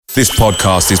This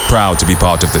podcast is proud to be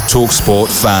part of the TalkSport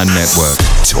Fan Network.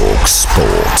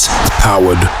 TalkSport.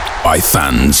 Powered by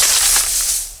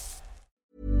fans.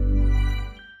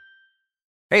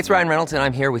 Hey, it's Ryan Reynolds, and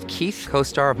I'm here with Keith,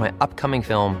 co-star of my upcoming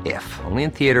film, If, only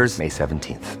in theaters May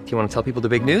 17th. Do you want to tell people the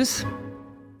big news?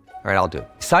 All right, I'll do it.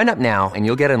 Sign up now and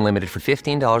you'll get unlimited for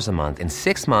 $15 a month and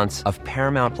 6 months of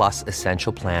Paramount Plus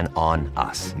Essential Plan on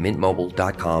us.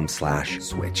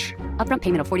 MintMobile.com/switch. Upfront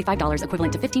payment of $45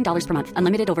 equivalent to $15 per month.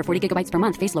 Unlimited over 40 gigabytes per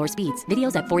month. Face lower speeds.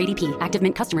 Videos at 480p. Active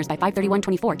Mint customers by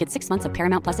 531.24 get 6 months of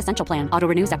Paramount Plus Essential Plan. Auto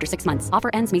renews after 6 months. Offer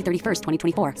ends May 31st,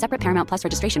 2024. Separate Paramount Plus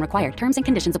registration required. Terms and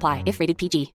conditions apply if rated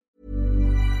PG.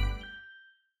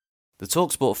 The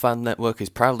TalkSport Fan Network is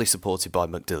proudly supported by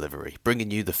McDelivery, bringing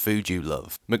you the food you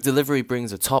love. McDelivery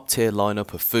brings a top-tier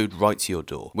lineup of food right to your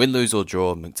door. Win, lose or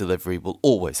draw, McDelivery will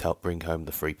always help bring home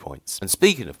the 3 points. And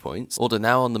speaking of points, order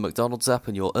now on the McDonald's app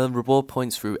and you'll earn reward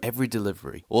points through every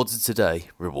delivery. Order today,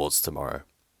 rewards tomorrow.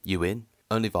 You in?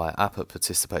 Only via app at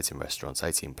participating restaurants.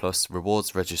 18 plus.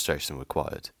 Rewards registration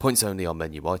required. Points only on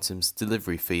menu items.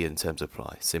 Delivery fee and terms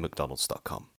apply. See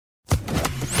mcdonalds.com.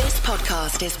 This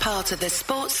podcast is part of the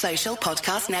Sports Social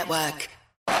Podcast Network.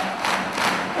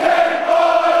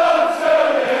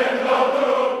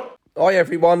 Hi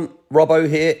everyone, Robbo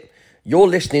here. You're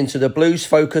listening to the Blues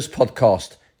Focus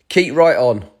podcast. Keep right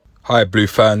on. Hi Blue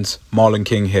fans, Marlon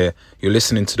King here. You're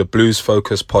listening to the Blues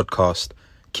Focus podcast.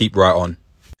 Keep right on.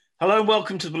 Hello and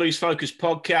welcome to the Blues Focus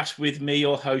podcast with me,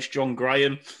 your host, John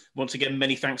Graham. Once again,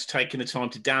 many thanks for taking the time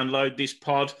to download this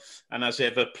pod. And as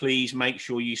ever, please make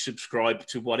sure you subscribe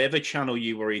to whatever channel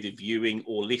you are either viewing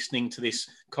or listening to this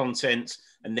content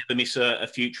and never miss a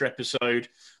future episode.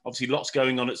 Obviously, lots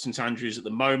going on at St Andrews at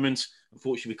the moment.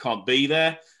 Unfortunately, we can't be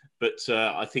there, but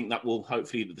I think that will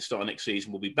hopefully at the start of next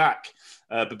season we'll be back.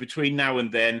 But between now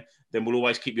and then we'll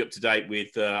always keep you up to date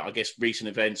with, recent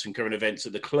events and current events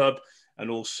at the club. And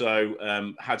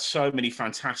also had so many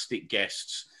fantastic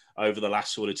guests over the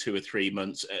last sort of 2 or 3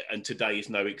 months, and today is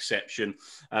no exception.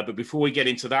 But before we get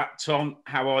into that, Tom,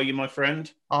 how are you, my friend?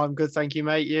 I'm good, thank you,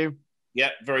 mate. You?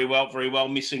 Yeah, very well, very well.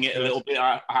 Missing it a little bit,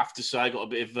 I have to say. I got a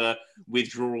bit of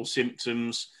withdrawal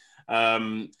symptoms.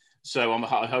 So I'm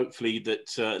hopefully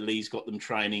that Lee's got them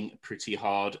training pretty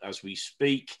hard as we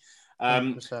speak.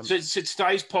 So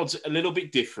today's pod's a little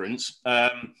bit different.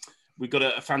 We've got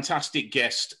a fantastic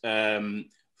guest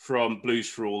from Blues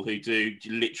for All who do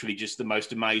literally just the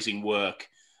most amazing work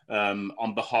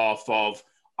on behalf of,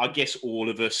 I guess, all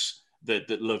of us that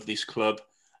love this club.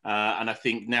 And I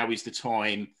think now is the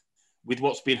time with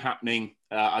what's been happening,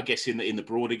 I guess, in the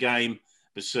broader game.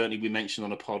 But certainly we mentioned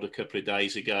on a pod a couple of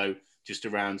days ago, just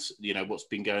around, what's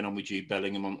been going on with Jude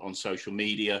Bellingham on social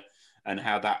media and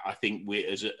how that, I think, we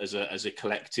as a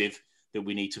collective, that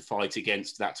we need to fight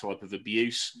against that type of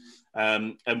abuse.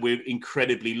 And we're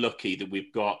incredibly lucky that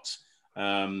we've got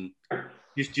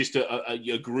just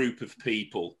a group of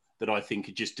people that I think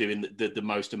are just doing the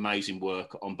most amazing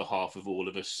work on behalf of all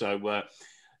of us. So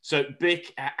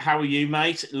Bick, how are you,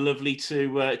 mate? Lovely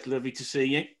to see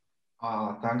you.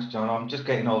 Oh, thanks, John. I'm just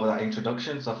getting over that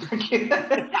introduction, so thank you.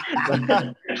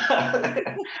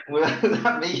 Was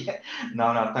that me?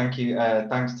 No, thank you.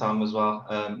 Thanks, Tom, as well.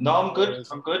 No, I'm good.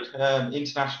 I'm good.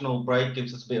 International break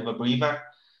gives us a bit of a breather.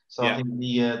 So yeah. I think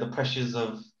the pressures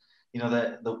of,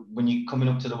 the when you're coming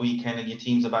up to the weekend and your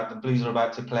the Blues are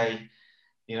about to play,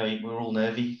 we're all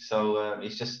nervy. So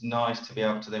it's just nice to be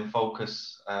able to then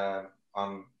focus on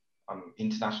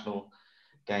international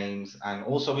games. And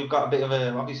also we've got a bit of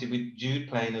obviously with Jude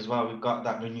playing as well, we've got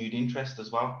that renewed interest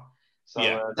as well. So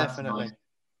that's definitely nice.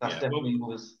 That's definitely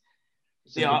was.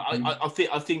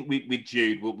 I think with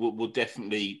Jude we'll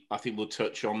definitely, I think we'll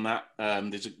touch on that.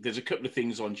 There's a couple of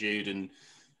things on Jude, and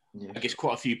I guess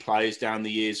quite a few players down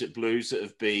the years at Blues that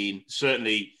have been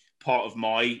certainly part of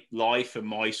my life and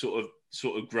my sort of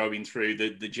growing through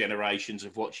the generations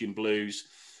of watching Blues.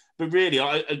 But really,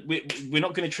 we're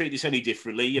not going to treat this any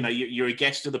differently. You're a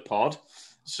guest of the pod.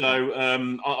 So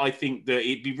I think that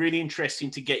it'd be really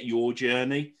interesting to get your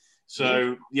journey.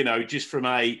 So, just from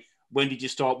when did you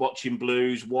start watching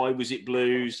Blues? Why was it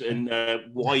Blues? And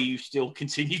why you still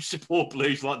continue to support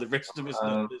Blues like the rest of us?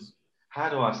 How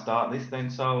do I start this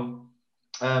then? So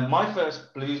my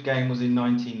first Blues game was in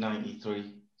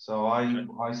 1993. So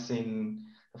I seen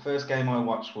the first game I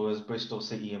watched was Bristol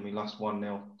City and we lost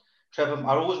 1-0.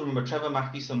 I always remember Trevor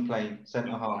Mathieson playing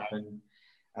centre half,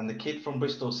 and the kid from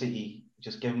Bristol City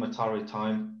just gave him a torrid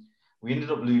time. We ended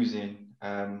up losing,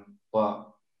 but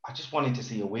I just wanted to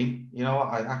see a win.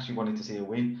 I actually wanted to see a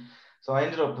win. So I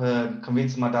ended up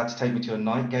convincing my dad to take me to a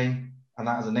night game, and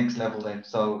that was the next level then.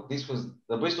 So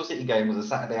the Bristol City game was a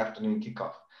Saturday afternoon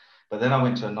kickoff. But then I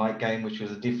went to a night game, which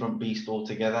was a different beast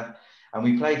altogether. And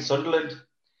we played Sunderland,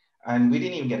 and we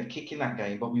didn't even get a kick in that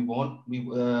game, but we won. We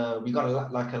got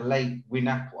a late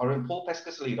winner. I remember Paul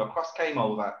Pescasolido, cross came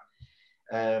over,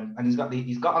 and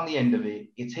he's got on the end of it.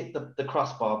 It's hit the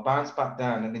crossbar, bounced back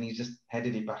down, and then he's just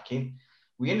headed it back in.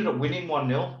 We ended up winning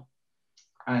 1-0,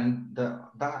 and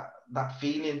that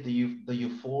feeling, the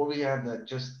euphoria, that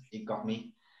just, it got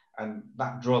me. And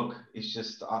that drug is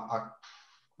just, I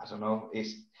don't know,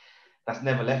 that's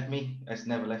never left me. It's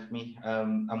never left me.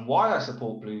 And why I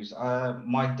support Blues,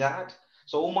 my dad,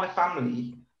 so all my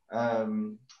family,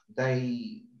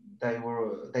 they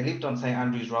lived on St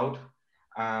Andrews Road.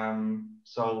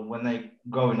 So when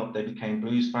growing up, they became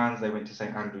Blues fans. They went to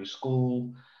St Andrews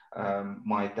School.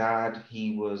 My dad,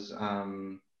 he was, I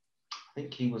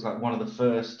think he was like one of the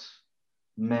first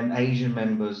Asian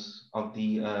members of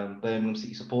the Birmingham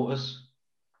City supporters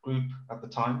group at the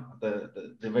time, the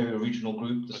very original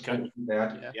group, the support group they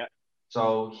had. Yeah.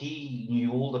 So he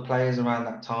knew all the players around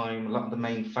that time. A lot of the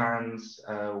main fans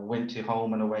went to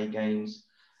home and away games.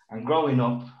 And growing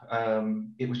up,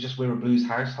 it was just, we're a Blues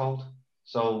household.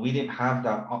 So we didn't have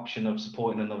that option of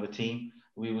supporting another team.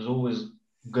 We was always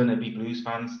going to be Blues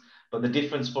fans. But the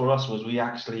difference for us was we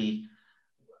actually,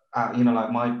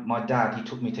 like my dad, he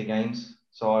took me to games.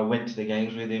 So I went to the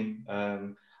games with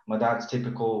him. My dad's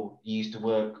typical, he used to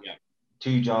work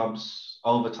 2 jobs,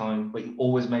 overtime, but he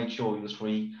always made sure he was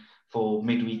free for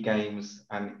midweek games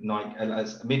and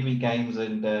midweek games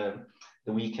and the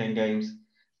weekend games.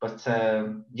 But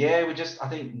I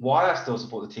think why I still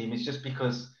support the team is just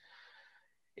because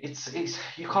it's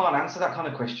you can't answer that kind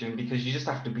of question, because you just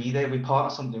have to be there. We're part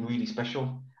of something really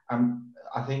special.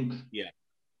 I think,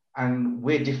 and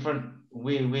we're different.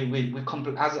 We're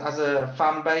as a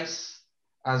fan base,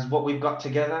 as what we've got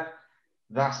together,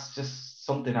 that's just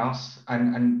something else.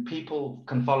 And people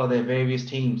can follow their various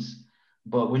teams,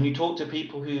 but when you talk to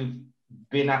people who've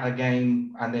been at a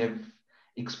game and they've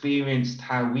experienced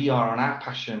how we are and our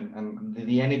passion and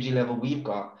the energy level we've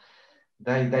got,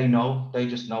 they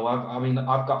just know.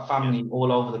 I've got family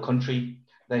all over the country.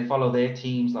 They follow their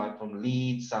teams, like from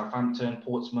Leeds, Southampton,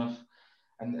 Portsmouth,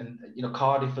 and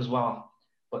Cardiff as well.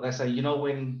 But they say,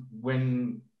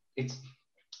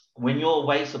 when your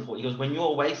away support, he goes, when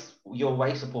your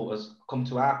away supporters come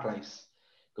to our place,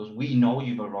 because we know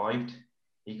you've arrived.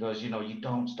 He goes, you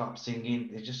don't stop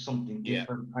singing. There's just something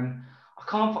different. And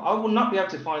I will not be able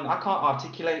to I can't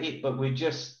articulate it, but we're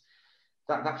just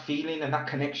that feeling and that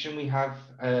connection we have.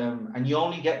 And you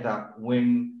only get that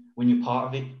when you're part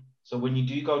of it. So when you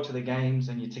do go to the games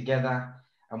and you're together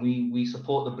and we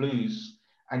support the Blues,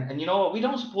 and you know what, we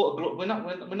don't support we're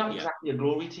not exactly a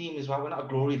glory team as well. We're not a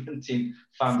glory hunting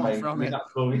fan base. We're not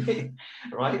glory,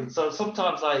 right? So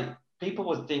sometimes people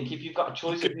would think, if you've got a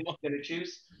choice of who you're going to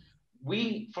choose,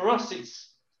 for us it's,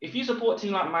 if you support a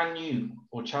team like Man U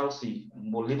or Chelsea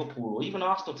or Liverpool or even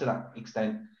Arsenal to that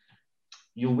extent,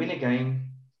 you'll win a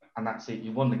game and that's it.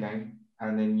 You won the game,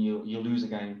 and then you'll lose a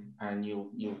game and you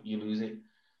lose it.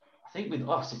 I think with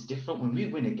us, it's different. When we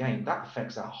win a game, that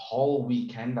affects our whole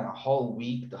weekend, our whole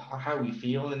week, how we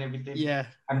feel and everything. Yeah.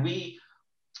 And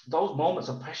those moments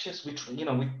are precious. We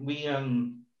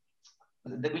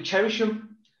cherish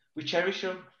them. We cherish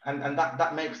them, and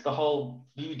that makes the whole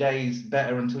few days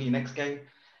better until your next game.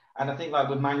 And I think like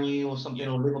with Man U or something,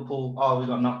 or Liverpool,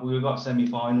 we got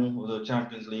semi-final of the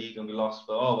Champions League and we lost,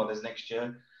 but there's next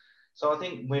year. So I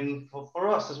think for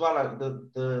us as well, like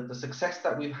the success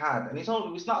that we've had, and it's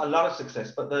not a lot of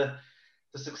success, but the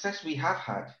success we have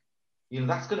had,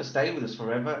 that's going to stay with us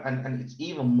forever, and it's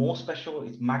even more special.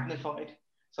 It's magnified.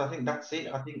 So I think that's it.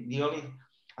 I think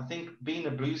being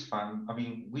a Blues fan,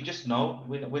 we just know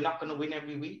we're not going to win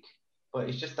every week, but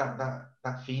it's just that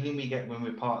feeling we get when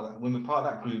we're part of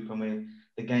that group, and when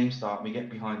the games start, we get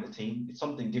behind the team. It's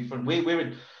something different.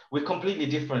 We're completely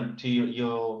different to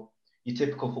your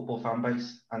typical football fan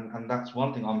base, and that's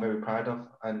one thing I'm very proud of,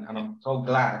 and I'm so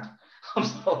glad. I'm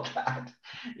so glad.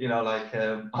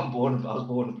 I was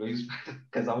born a Blues fan,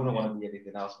 because I wouldn't want to be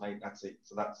anything else, mate. That's it.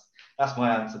 So that's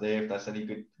my answer there, if that's any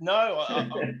good. No,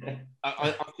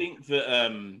 I think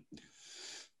that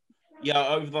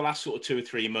over the last sort of 2 or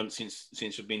 3 months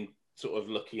since I've been sort of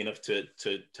lucky enough to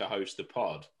host the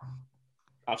pod,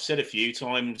 I've said a few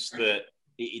times that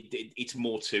it's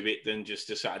more to it than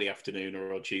just a Saturday afternoon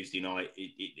or a Tuesday night.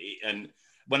 And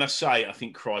when I say, I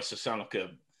think, Christ, I sound like a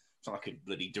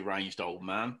bloody deranged old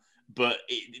man, but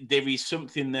there is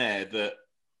something there that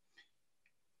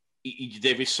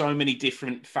there is so many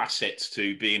different facets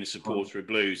to being a supporter of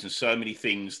Blues, and so many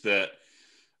things that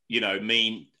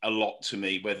mean a lot to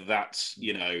me. Whether that's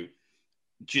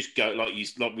just go like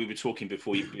we were talking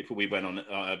before we went on.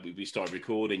 We started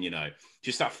recording.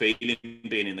 Just that feeling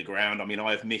being in the ground. I mean,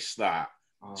 I have missed that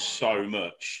so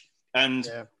much. And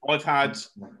I've had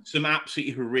some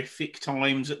absolutely horrific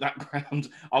times at that ground.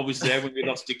 I was there when we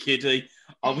lost to Kiddie.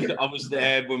 I was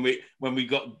there when we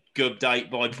got gubbed 8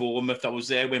 by Bournemouth. I was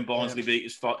there when Barnsley beat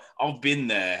us 5. I've been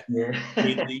there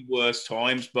in the worst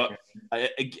times. But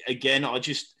again, I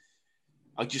just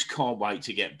can't wait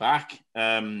to get back.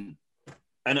 And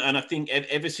I think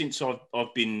ever since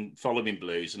I've been following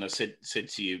Blues, and I said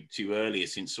to you earlier,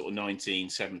 since sort of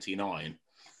 1979,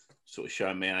 sort of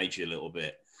showing my age a little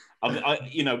bit.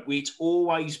 It's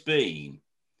always been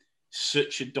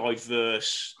such a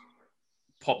diverse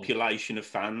population of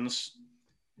fans.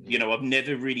 I've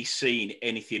never really seen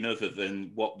anything other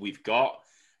than what we've got.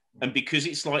 And because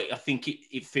it's like, I think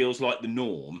it feels like the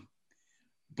norm,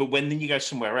 but when then you go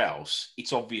somewhere else,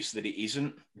 it's obvious that it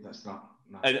isn't. That's not.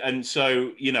 No. And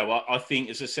so, I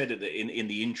think, as I said in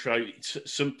the intro, it's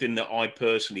something that I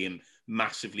personally am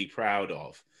massively proud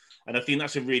of. And I think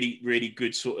that's a really, really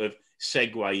good sort of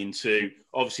segue into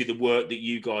obviously the work that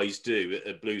you guys do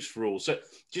at Blues for All. So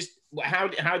just how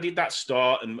did that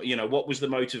start, and what was the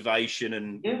motivation?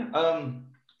 And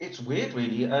it's weird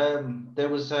really. There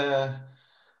was a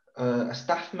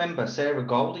staff member, Sarah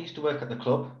Gold, who used to work at the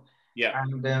club,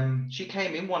 and she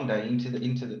came in one day into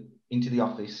the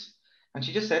office, and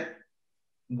she just said,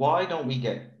 why don't we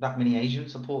get that many Asian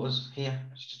supporters here?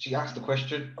 She asked the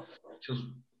question,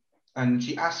 and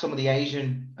she asked some of the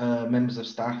Asian members of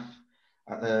staff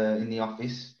in the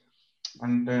office,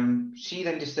 and she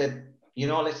then just said,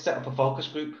 let's set up a focus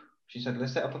group. She said,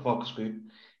 let's set up a focus group,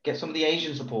 get some of the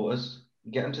Asian supporters,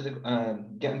 get them to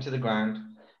the ground,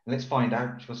 and let's find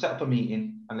out. She'll set up a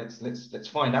meeting, and let's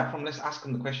find out let's ask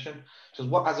them the question. So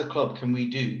what as a club can we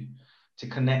do to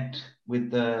connect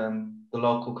with the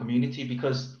local community?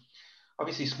 Because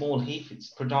obviously Small Heath,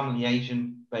 it's predominantly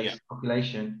Asian-based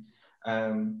population,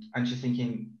 and she's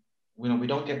thinking, we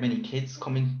don't get many kids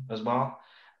coming as well.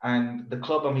 And the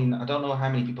club, I mean, I don't know how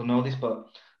many people know this, but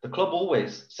the club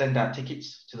always send out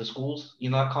tickets to the schools,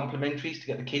 complimentaries to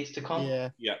get the kids to come.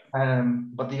 Yeah.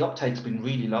 But the uptake's been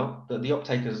really low. The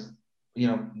uptake is,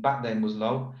 back then was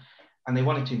low, and they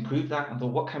wanted to improve that. I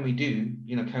thought, what can we do?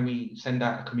 Can we send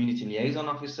out a community liaison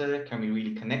officer? Can we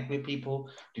really connect with people?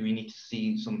 Do we need to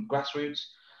see some grassroots?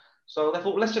 So they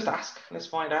thought, let's just ask, let's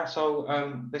find out. So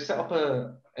they set up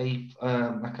a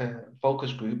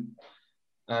focus group.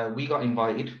 We got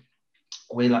invited.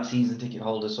 We're like season ticket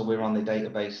holders, so we're on the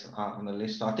database on the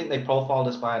list. So I think they profiled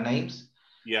us by our names.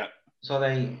 Yeah. So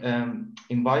they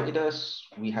invited us.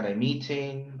 We had a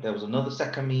meeting. There was another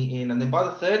second meeting, and then by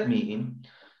the third meeting,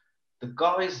 the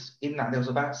guys in that, there was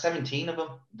about 17 of them.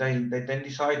 They then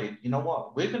decided, you know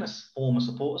what, we're going to form a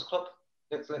supporters club.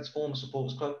 Let's form a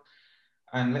supporters club,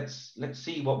 and let's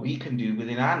see what we can do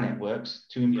within our networks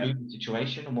to improve the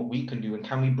situation, and what we can do, and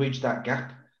can we bridge that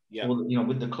gap,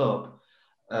 with the club,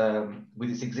 with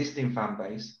its existing fan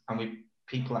base, and with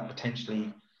people that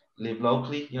potentially live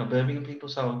locally, Birmingham people.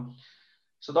 So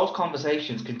those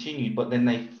conversations continued, but then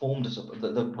they formed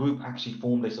the group actually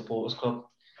formed a supporters club.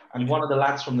 And one of the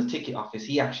lads from the ticket office,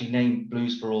 he actually named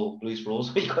Blues for All.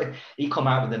 So he come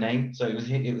out with the name. So it was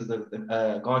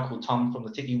the guy called Tom from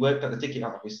the ticket. He worked at the ticket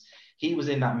office. He was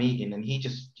in that meeting, and he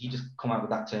just come out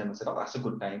with that term and said, "Oh, that's a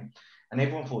good name." And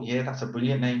everyone thought, "Yeah, that's a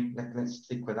brilliant name. Let's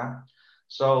stick with that."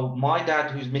 So my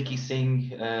dad, who's Mickey Singh,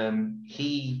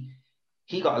 he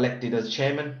got elected as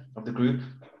chairman of the group.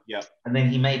 Yeah. And then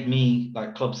he made me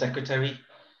like club secretary.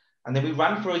 And then we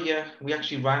ran for a year. We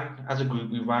actually ran as a group.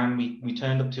 We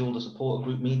turned up to all the supporter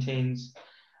group meetings,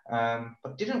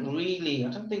 but didn't really,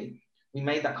 I don't think we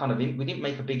made that kind of, we didn't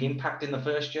make a big impact in the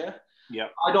first year. Yeah.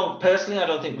 I don't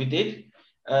think we did.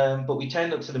 But we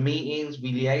turned up to the meetings.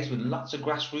 We liaised with lots of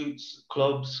grassroots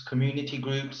clubs, community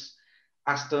groups,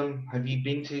 asked them, have you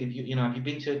been to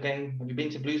a game? Have you been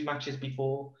to Blues matches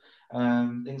before?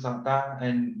 Things like that,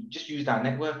 and just used our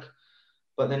network.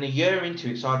 But then a year into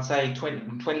it, so I'd say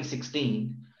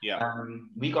 2016,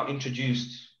 we got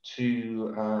introduced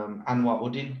to Anwar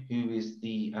Uddin, who is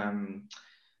the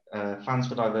Fans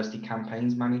for Diversity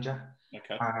campaigns manager.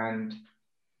 Okay. And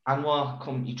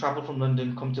Anwar, he travelled from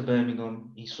London, come to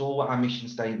Birmingham. He saw what our mission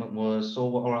statement was, saw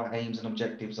what our aims and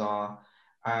objectives are,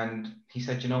 and he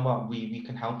said, "You know what, we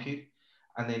can help you."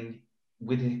 And then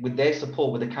with their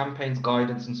support, with the campaign's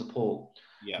guidance and support,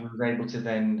 we were able to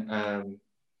then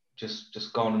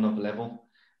just go on another level.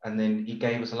 And then it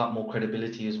gave us a lot more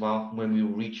credibility as well when we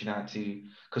were reaching out to,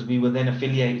 because we were then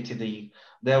affiliated to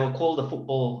they were called the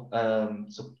football,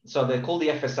 so they're called the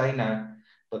FSA now,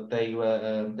 but they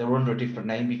were under a different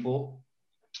name before.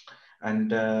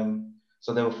 And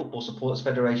so they were Football Supporters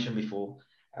Federation before,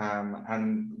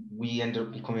 and we ended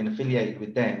up becoming affiliated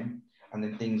with them, and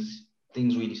then things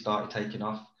really started taking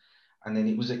off. And then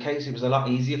it was a lot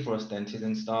easier for us then to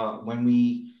then start when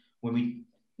we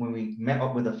met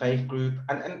up with a faith group.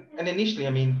 And initially,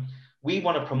 I mean, we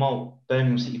want to promote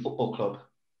Birmingham City Football Club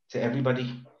to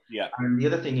everybody. Yeah. And the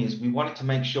other thing is we wanted to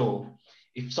make sure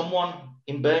if someone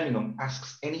in Birmingham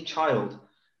asks any child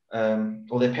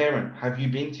or their parent, have you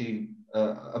been to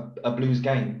a Blues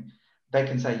game? They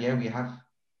can say, yeah, we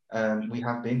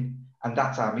have been. And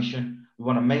that's our mission. We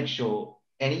want to make sure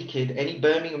any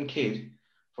Birmingham kid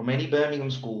from any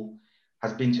Birmingham school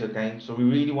has been to a game. So we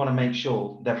really want to make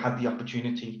sure they've had the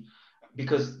opportunity,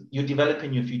 because you're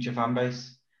developing your future fan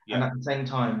base. Yeah. And at the same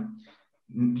time,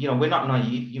 you know, we're not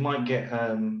naive. You might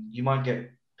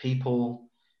get people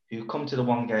who come to the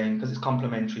one game because it's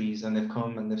complimentaries and they've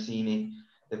come and they've seen it.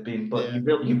 They've been, but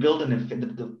you build an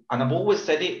infinity. And I've always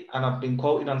said it, and I've been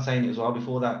quoted on saying it as well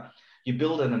before that. You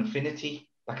build an infinity,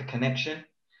 like a connection.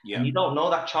 Yeah. And you don't know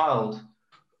that child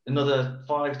another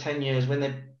 5-10 years when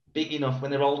they're big enough,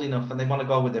 when they're old enough, and they want to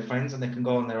go with their friends and they can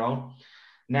go on their own.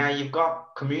 Now you've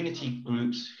got community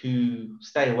groups who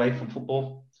stay away from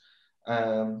football.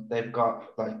 They've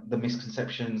got like the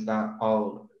misconceptions that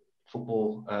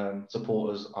football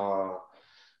supporters are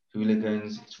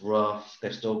hooligans. It's rough.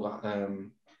 They've still got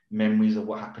memories of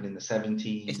what happened in the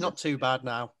 70s. It's not too bad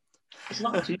now. It's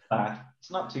not too bad.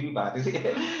 It's not too bad, is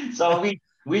it? So we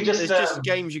just... There's just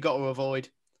games you got to avoid.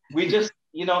 We just,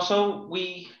 you know,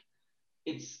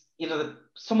 it's, you know,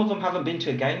 some of them haven't been to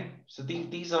a game. So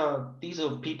these are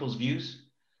people's views.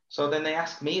 So then they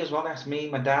ask me as well. They ask me,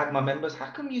 my dad, my members,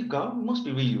 how come you go? It must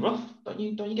be really rough. Don't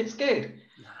you get scared?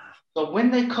 Nah. So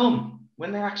when they come,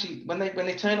 when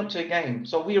they turn up to a game,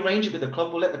 so we arrange it with the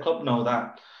club. We'll let the club know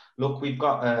that, look, we've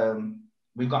got an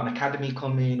academy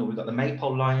coming, or we've got the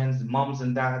Maypole Lions, the moms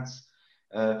and dads,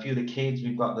 a few of the kids.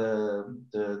 We've got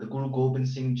the Guru Gobind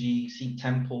Singh Ji Sikh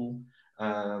Temple.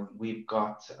 We've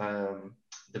got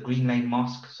the Green Lane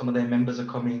Mosque. Some of their members are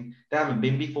coming. They haven't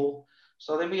been before.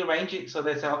 So then we arrange it. So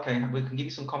they say, okay, we can give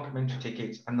you some complimentary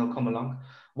tickets, and they'll come along.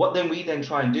 What then we then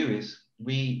try and do is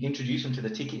we introduce them to the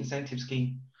ticket incentive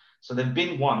scheme. So they've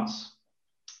been once,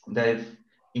 they've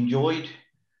enjoyed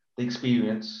the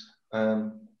experience.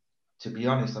 To be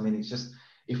honest, I mean, it's just,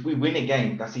 if we win a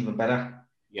game, that's even better.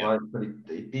 Yeah. Right? But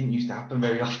it didn't used to happen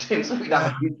very often. So we'd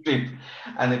have a huge trip,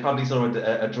 and they probably saw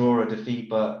a draw or a defeat.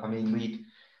 But I mean,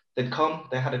 they'd come,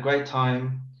 they had a great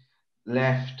time,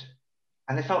 left,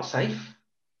 and they felt safe.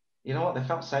 You know what? They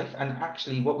felt safe. And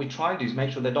actually, what we try and do is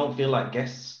make sure they don't feel like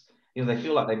guests. You know, they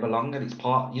feel like they belong, and it's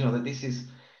part, you know, that this is,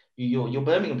 you're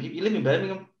Birmingham people. You live in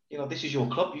Birmingham. You know, this is your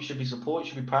club. You should be supported.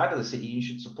 You should be proud of the city. You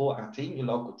should support our team, your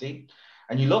local team.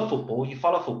 And you love football. You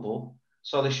follow football.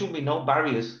 So there shouldn't be no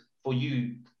barriers for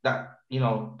you that, you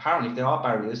know, apparently if there are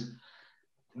barriers,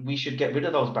 we should get rid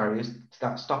of those barriers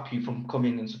that stop you from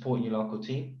coming and supporting your local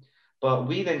team. But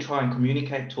we then try and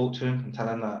communicate, talk to them, and tell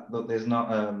them that, look, there's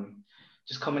not,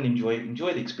 just come and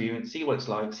enjoy the experience, see what it's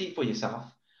like, see it for yourself.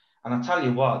 And I tell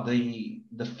you what,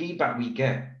 the feedback we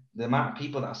get, the amount of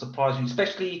people that are surprised,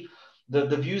 especially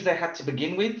the views they had to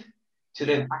begin with, to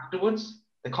then afterwards,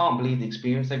 they can't believe the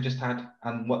experience they've just had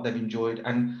and what they've enjoyed.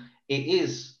 And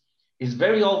it's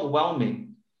very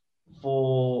overwhelming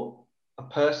for a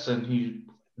person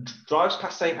who drives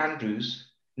past St Andrews,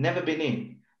 never been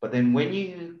in, but then when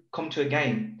you come to a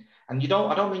game, and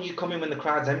I don't mean you come in when the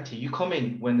crowd's empty. You come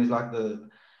in when there's like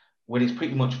when it's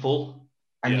pretty much full,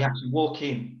 and you actually walk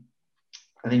in,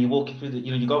 and then you walk through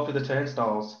you go through the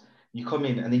turnstiles, you come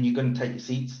in, and then you're going to take your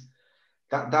seats.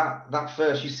 That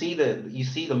first, you see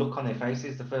the look on their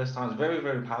faces the first time. It's very,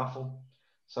 very powerful.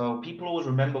 So people always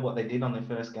remember what they did on their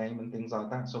first game and things like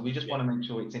that. So we just want to make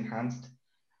sure it's enhanced.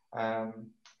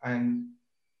 And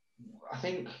I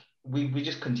think we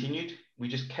just continued. We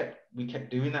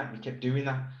kept doing that. We kept doing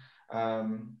that.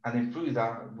 And then through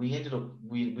that, we ended up,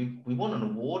 we won an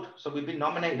award. So we've been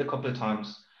nominated a couple of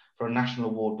times for a national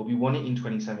award, but we won it in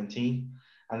 2017.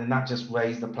 And then that just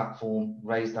raised the platform,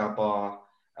 raised our bar.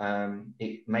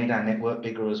 It made our network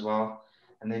bigger as well.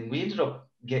 And then we ended up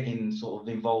getting sort of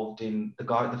involved in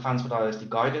the Fans for Diversity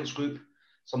guidance group.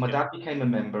 So my dad became a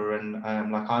member, and I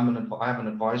have an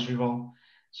advisory role.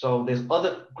 So there's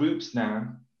other groups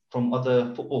now from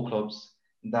other football clubs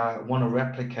that want to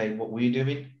replicate what we're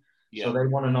doing. Yeah. So they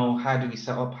want to know, how do we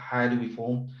set up? How do we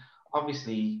form?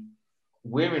 Obviously,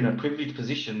 we're in a privileged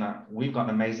position that we've got an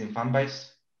amazing fan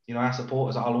base. You know, our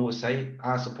supporters, I'll always say,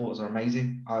 our supporters are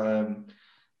amazing.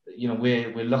 You know,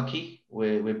 we're lucky.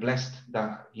 We're blessed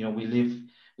that, you know, we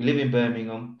live in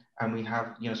Birmingham, and we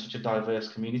have, you know, such a diverse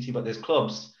community. But there's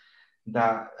clubs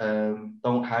that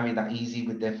don't have it that easy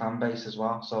with their fan base as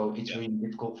well. So it's really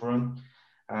difficult for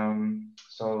them.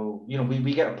 So, you know,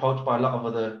 we get approached by a lot of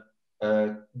other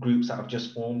groups that have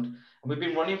just formed. And we've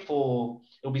been running it'll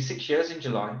be 6 years in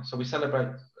July. So we celebrate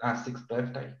our 6th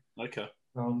birthday. Okay.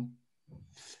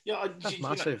 Yeah, that's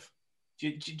massive.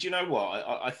 Do you know what?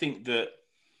 I think that,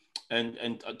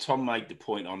 and Tom made the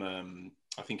point on,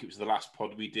 I think it was the last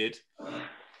pod we did,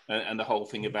 and the whole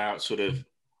thing about sort of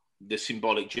the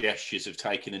symbolic gestures of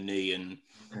taking a knee and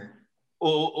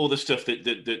all the stuff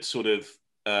that sort of,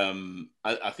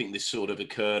 I think this sort of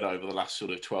occurred over the last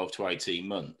sort of 12 to 18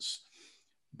 months.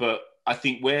 But I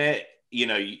think where, you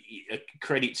know,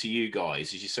 credit to you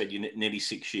guys, as you said, you're nearly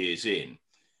 6 years in,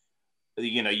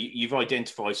 you know, you've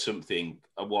identified something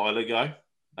a while ago.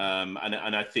 And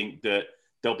I think that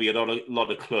there'll be a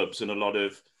lot of clubs and a lot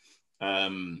of,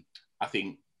 I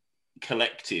think,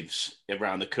 collectives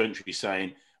around the country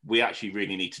saying, we actually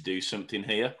really need to do something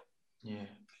here. Yeah.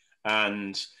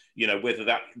 And, you know, whether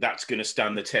that's going to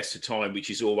stand the test of time,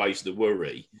 which is always the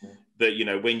worry, that, you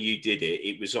know, when you did it,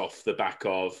 it was off the back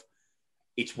of,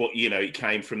 it's what, you know, it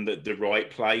came from the right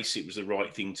place. It was the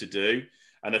right thing to do.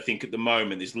 And I think at the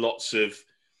moment, there's lots of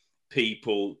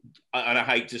people, and I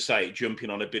hate to say it, jumping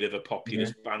on a bit of a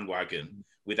populist bandwagon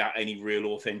without any real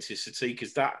authenticity,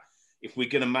 because that, if we're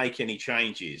going to make any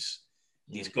changes,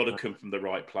 it's got to come from the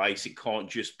right place. It can't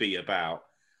just be about,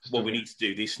 well, we need to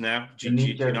do this now. Do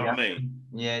you know what I mean?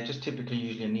 Yeah, just typically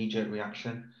usually a knee-jerk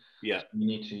reaction. Yeah. You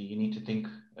need to think,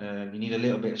 you need a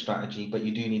little bit of strategy, but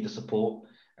you do need the support,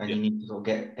 and you need to sort of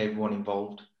get everyone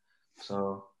involved.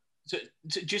 So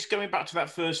just going back to that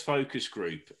first focus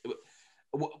group,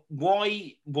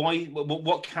 why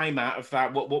what came out of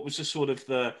that? What was the sort of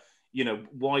the, you know,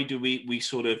 why do we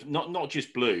sort of, not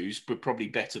just Blues, but probably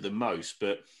better than most,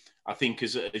 but I think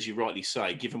as you rightly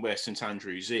say, given where St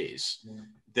Andrews is,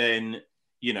 then,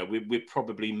 you know, we're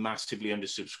probably massively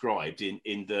undersubscribed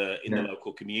in the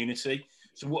local community.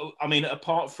 So what, I mean,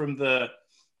 apart from the,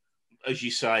 as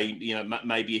you say, you know,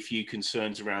 maybe a few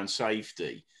concerns around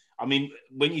safety, I mean,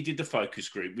 when you did the focus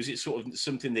group, was it sort of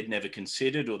something they'd never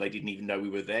considered, or they didn't even know we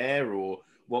were there, or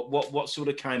what sort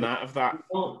of came out of that?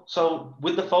 Well, so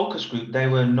with the focus group, they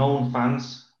were known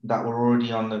fans that were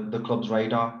already on the club's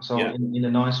radar. So in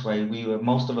a nice way,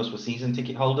 most of us were season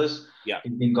ticket holders. Yeah.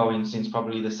 We've been going since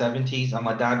probably the 70s, and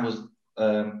my dad was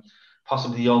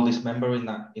possibly the oldest member in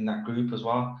that group as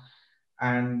well.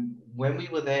 And when we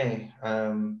were there,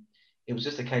 it was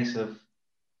just a case of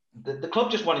the club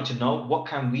just wanted to know, what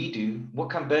can we do? What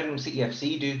can Birmingham City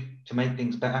FC do to make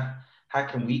things better? How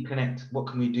can we connect? What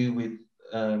can we do with,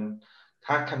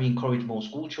 how can we encourage more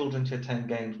school children to attend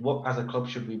games? What as a club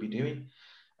should we be doing?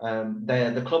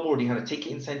 The club already had a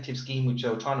ticket incentive scheme, which they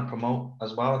were trying to promote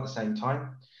as well at the same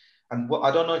time. And what,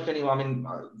 I don't know if anyone, I mean,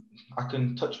 I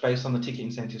can touch base on the ticket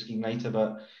incentive scheme later,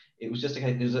 but it was just a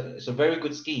case, it's a very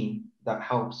good scheme that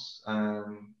helps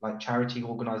like charity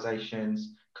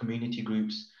organizations, community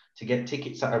groups to get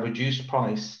tickets at a reduced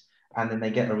price, and then they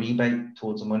get a rebate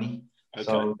towards the money. Okay.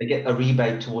 So they get a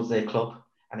rebate towards their club,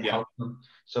 and it helps them.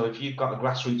 So if you've got a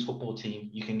grassroots football team,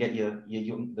 you can get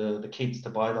the kids to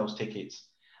buy those tickets,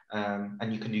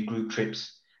 and you can do group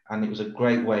trips. And it was a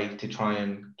great way to try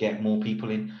and get more people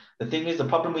in. The thing is, the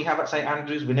problem we have at St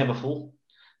Andrews, we're never full.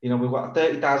 You know, we've got a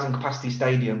 30,000 capacity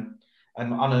stadium,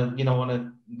 and on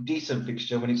a decent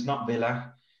fixture, when it's not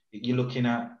Villa, you're looking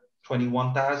at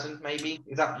 21,000 maybe.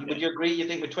 Is that, would you agree? You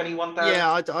think with 21,000?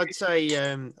 Yeah, I'd say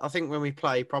I think when we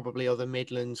play probably other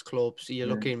Midlands clubs, you're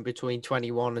looking between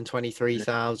 21 and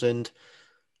 23,000.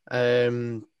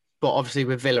 But obviously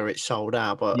with Villa, it's sold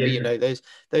out. But, you know, there's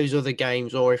those other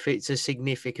games, or if it's a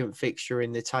significant fixture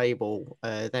in the table,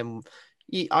 then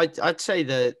I'd say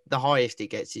the highest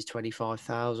it gets is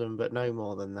 25,000, but no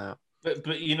more than that.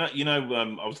 But you know,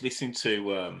 I was listening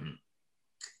to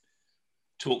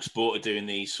Talk Sport are doing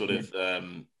these sort of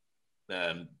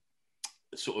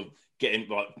getting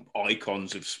like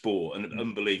icons of sport, and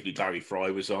unbelievably Barry Fry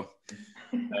was on.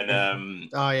 And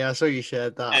oh yeah, I saw you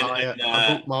shared that.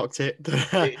 I bookmarked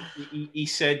it. He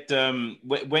said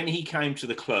when he came to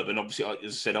the club, and obviously,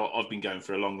 as I said, I've been going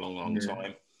for a long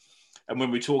time. And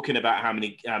when we're talking about how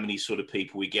many sort of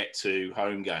people we get to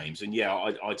home games, and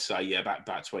I'd say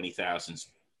about 20,000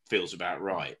 feels about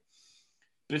right.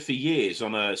 But for years,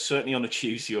 certainly on a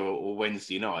Tuesday or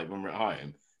Wednesday night when we're at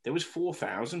home, there was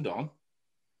 4,000 on.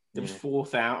 There was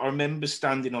 4,000. I remember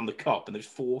standing on the Kop, and there was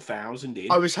 4,000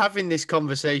 in. I was having this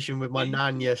conversation with my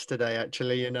nan yesterday,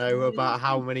 actually, about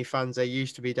how many fans there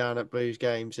used to be down at Blues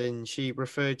games, and she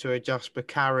referred to a Jasper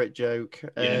Carrot joke.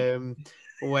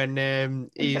 When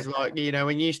he's like,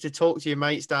 when you used to talk to your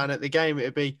mates down at the game,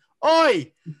 it'd be,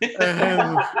 Oi!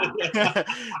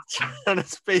 Trying to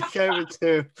speak over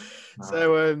to him.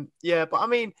 So, yeah, but I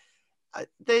mean,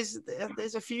 there's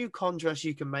a few contrasts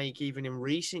you can make even in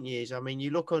recent years. I mean,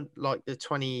 you look at like the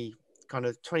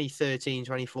 2013,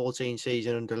 2014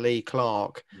 season under Lee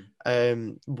Clark,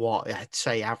 what I'd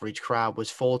say average crowd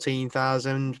was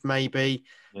 14,000 maybe.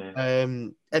 Yeah.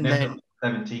 And then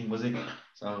 17 was it?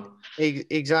 So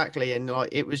exactly, and like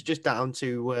it was just down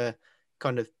to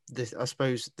kind of this. I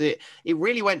suppose it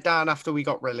really went down after we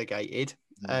got relegated.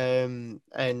 And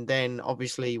then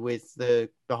obviously with the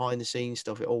behind the scenes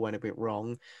stuff, it all went a bit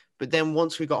wrong. But then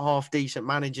once we got half decent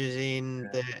managers in,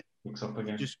 that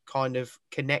just kind of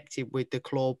connected with the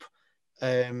club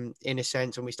in a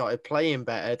sense, and we started playing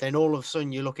better, then all of a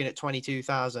sudden you're looking at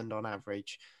 22,000 on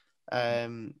average.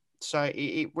 So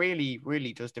it really,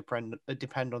 really does depend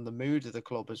on the mood of the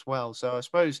club as well. So I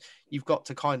suppose you've got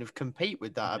to kind of compete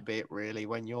with that a bit, really,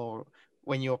 when you're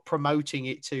promoting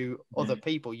it to other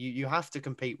people. You have to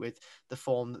compete with the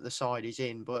form that the side is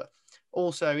in, but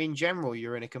also in general,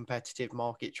 you're in a competitive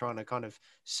market trying to kind of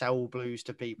sell Blues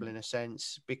to people in a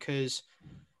sense, because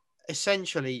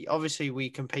essentially, obviously,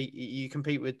 you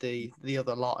compete with the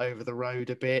other lot over the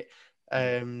road a bit,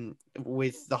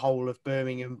 with the whole of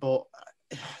Birmingham, but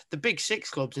the big six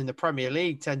clubs in the Premier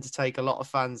League tend to take a lot of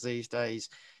fans these days.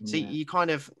 So you kind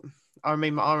of, I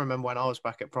remember when I was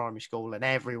back at primary school and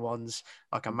everyone's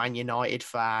like a Man United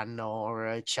fan or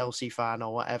a Chelsea fan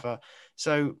or whatever.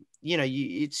 So, you know,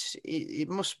 it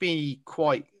must be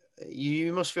quite,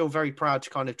 you must feel very proud to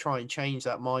kind of try and change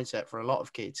that mindset for a lot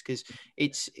of kids, because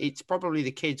it's probably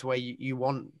the kids where you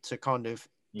want to kind of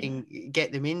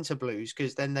get them into Blues,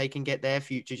 because then they can get their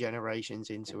future generations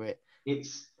into it.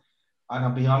 And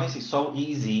I'll be honest, it's so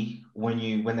easy when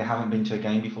they haven't been to a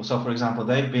game before. So, for example,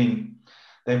 they've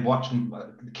watched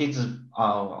the kids.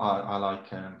 I like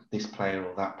this player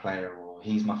or that player, or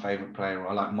he's my favorite player, or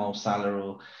I like Mo Salah,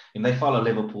 or they follow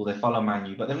Liverpool, they follow Man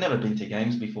U, but they've never been to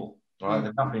games before, right?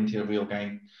 They've not been to a real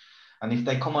game. And if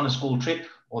they come on a school trip,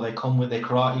 or they come with their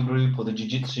karate group, or the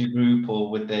jiu-jitsu group, or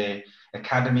with their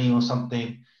academy or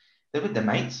something, they're with their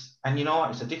mates. And you know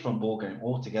what? It's a different ball game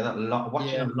altogether.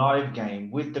 Watching a live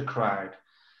game with the crowd.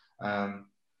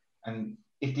 And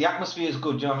if the atmosphere is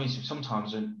good, you know what I mean?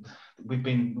 Sometimes let's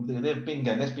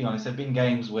be honest, there've been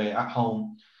games where at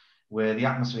home where the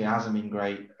atmosphere hasn't been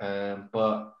great.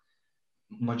 But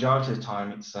majority of the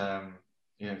time it's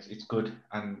good.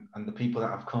 And the people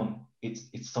that have come, it's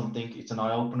something, it's an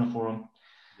eye-opener for them.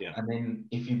 Yeah. And then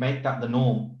if you make that the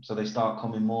norm, so they start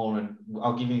coming more. And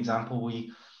I'll give you an example.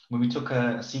 When we took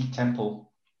a Sikh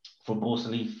temple from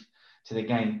Borsalif to the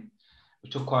game, we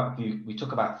took quite a few. We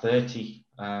took about 30,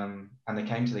 and they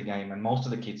came to the game. And most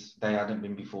of the kids, they hadn't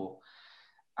been before.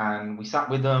 And we sat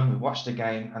with them, we watched the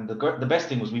game. And the best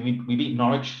thing was we beat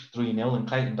Norwich 3-0, and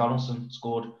Clayton Donaldson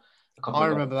scored a couple I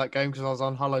remember that game because I was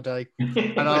on holiday.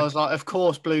 And I was like, of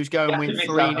course, Blues go and win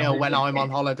 3-0 when I'm on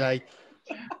holiday.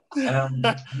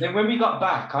 Then when we got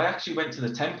back, I actually went to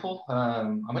the temple.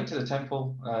 I went to the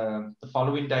temple the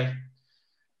following day,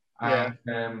 and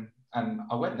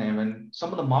I went there, and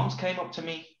some of the moms came up to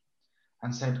me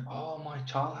and said, "Oh, my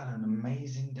child had an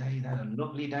amazing day. They had a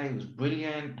lovely day. It was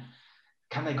brilliant.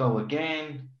 Can they go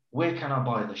again? Where can I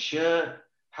buy the shirt?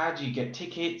 How do you get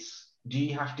tickets? Do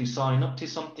you have to sign up to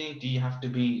something? Do you have to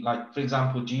be like, for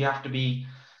example, do you have to be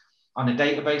on a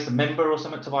database, a member or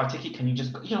something to buy a ticket? Can you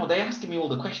just, they asking me all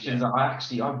the questions that I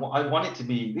wanted to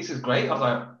be, this is great. I was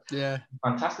like, yeah,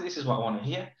 fantastic. This is what I want to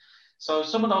hear. So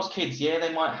some of those kids,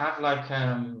 they might have like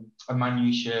a Man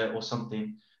U shirt or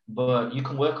something, but you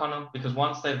can work on them, because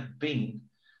once they've been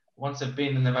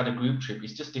and they've had a group trip,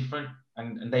 it's just different.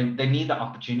 And they need that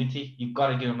opportunity. You've got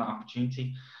to give them that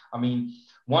opportunity. I mean,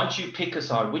 once you pick a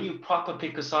side, when you proper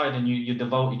pick a side and you're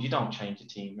devoted, you don't change the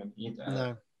team.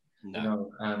 No.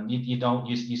 You don't.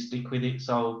 You stick with it.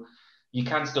 So you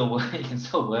can still work. You can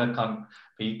still work on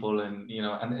people, and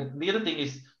And the other thing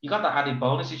is, you got that added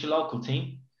bonus. It's your local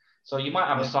team, so you might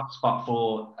have a soft spot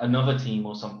for another team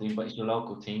or something, but it's your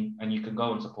local team, and you can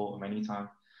go and support them anytime.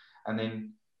 And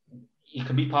then you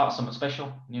can be part of something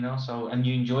special, So and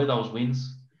you enjoy those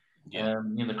wins.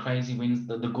 The crazy wins,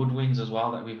 the good wins as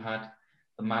well that we've had,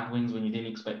 the mad wins when you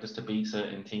didn't expect us to beat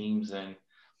certain teams, and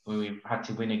when we've had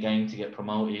to win a game to get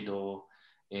promoted, or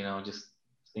just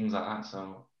things like that.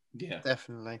 So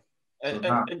definitely.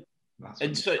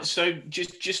 So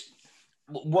just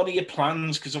what are your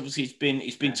plans? Because obviously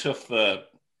it's been tough for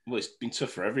it's been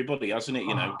tough for everybody, hasn't it?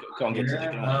 Can't get to the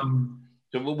game.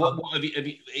 So what are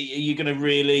you going to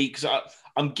really? Because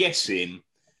I'm guessing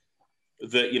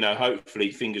that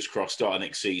hopefully, fingers crossed, starting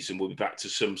next season we'll be back to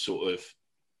some sort of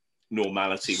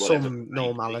normality, whatever. Some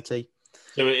normality.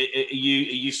 So are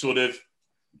you sort of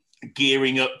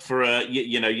gearing up for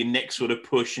your next sort of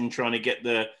push and trying to get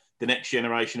the next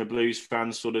generation of Blues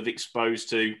fans sort of exposed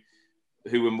to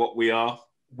who and what we are?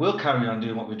 We'll carry on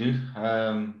doing what we do.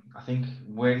 I think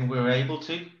when we're able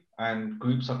to and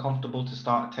groups are comfortable to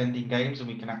start attending games and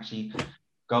we can actually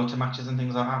go to matches and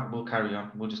things like that, we'll carry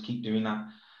on. We'll just keep doing that.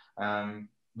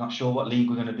 Not sure what league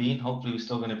we're going to be in. Hopefully we're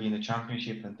still going to be in the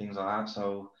Championship and things like that.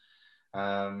 So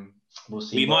we'll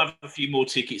see. We might have a few more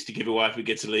tickets to give away if we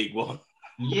get to League One.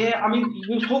 Yeah, I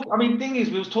mean, thing is,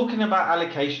 we was talking about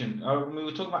allocation. We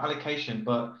were talking about allocation,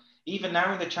 but even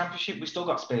now in the Championship, we still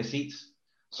got spare seats.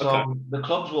 So okay. The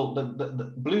clubs will,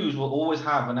 the Blues will always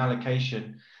have an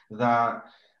allocation that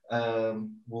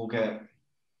will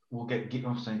get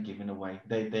given away.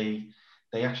 They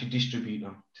actually distribute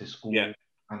them to schools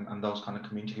and those kind of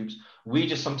community groups. We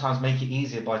just sometimes make it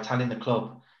easier by telling the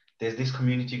club there's this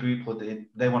community group or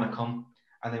they want to come,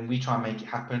 and then we try and make it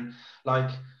happen. Like,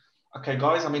 okay,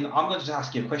 guys, I mean, I'm going to just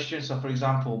ask you a question. So, for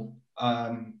example,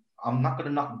 I'm not going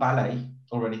to knock ballet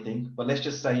or anything, but let's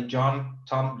just say, John,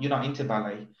 Tom, you're not into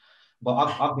ballet, but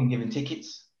I've been given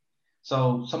tickets.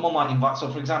 So someone might invite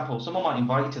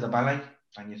you to the ballet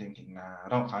and you're thinking, nah, I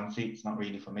don't fancy it. It's not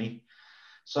really for me.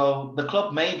 So the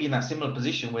club may be in that similar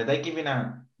position where they're giving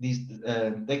out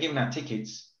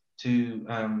tickets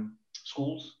to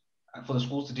schools, for the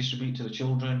schools to distribute to the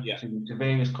children, to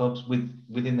various clubs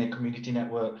within their community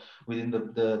network, within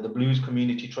the Blues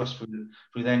Community Trust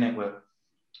through their network.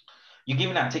 You're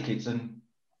giving out tickets, and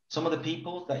some of the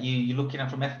people that you're looking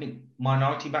at from ethnic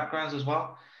minority backgrounds as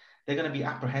well, they're going to be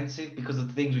apprehensive because of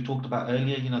the things we talked about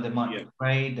earlier. You know, they might be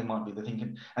afraid, they might be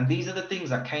thinking, and these are the things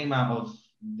that came out of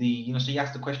so you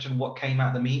asked the question, what came out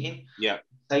of the meeting? Yeah.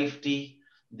 Safety,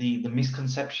 the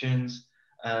misconceptions,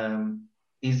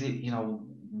 is it,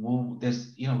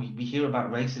 there's, we hear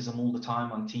about racism all the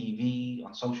time on TV,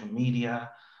 on social media.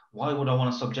 Why would I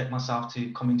want to subject myself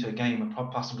to coming to a game and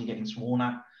possibly getting sworn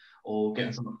at or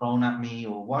getting something thrown at me?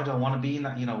 Or why do I want to be in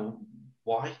that?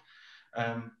 Why?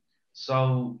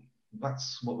 So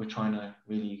that's what we're trying to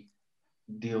really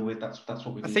deal with. That's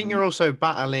what we. I think you're also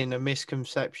battling a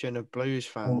misconception of Blues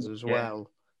fans as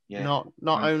well. Yeah.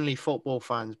 Not only football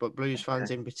fans, but Blues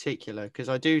fans in particular. Because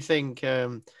I do think.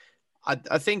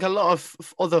 I think a lot of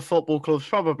other football clubs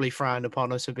probably frown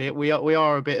upon us a bit. We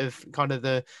are a bit of kind of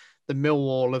the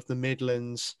Millwall of the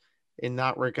Midlands in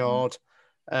that regard.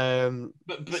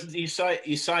 But you say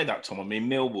that, Tom. I mean,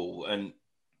 Millwall, and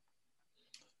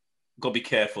got to be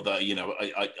careful that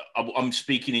I'm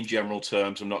speaking in general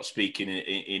terms. I'm not speaking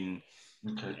in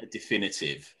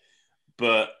definitive.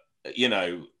 But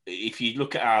if you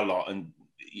look at our lot, and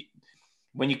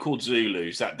when you're called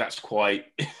Zulus, that's quite.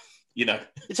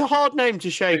 It's a hard name to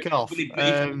shake off. I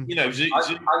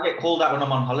get called that when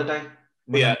I'm on holiday.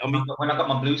 When I got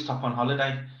my Blues top on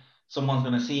holiday, someone's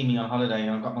going to see me on holiday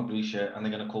and I've got my blue shirt and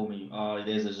they're going to call me, oh,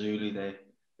 there's a Zulu there.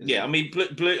 I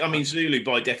mean, Zulu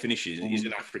by definition is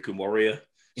an African warrior.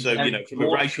 So, from a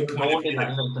racial point of view.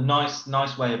 It's a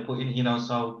nice way of putting it,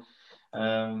 so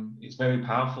it's very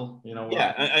powerful,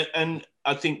 Yeah, and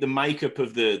I think the makeup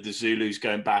of the Zulus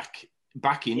going back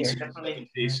into the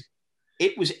 70s,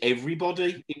 it was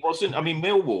everybody. It wasn't. I mean,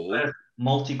 Millwall,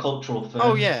 multicultural firm.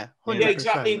 Oh yeah, 100%. Yeah,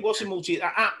 exactly. It was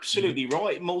absolutely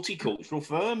right. Multicultural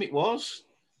firm. It was,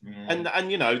 and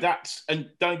that's, and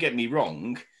don't get me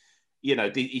wrong,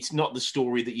 it's not the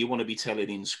story that you want to be telling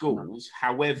in schools.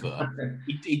 However,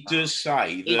 it does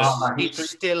say that it's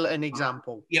still an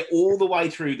example. Yeah, all the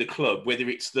way through the club, whether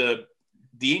it's the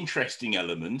interesting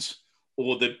element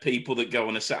or the people that go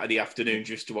on a Saturday afternoon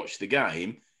just to watch the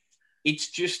game.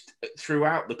 It's just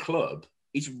throughout the club,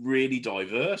 it's really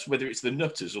diverse, whether it's the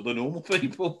nutters or the normal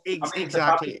people.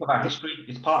 Exactly.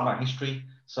 It's part of our history.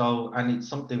 So, and it's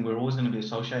something we're always going to be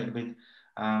associated with.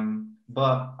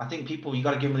 But I think you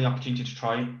got to give them the opportunity to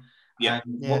try it. Yeah.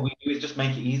 And what we do is just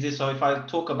make it easier. So if I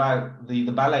talk about the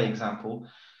ballet example,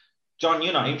 John,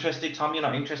 you're not interested. Tom, you're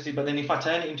not interested. But then if I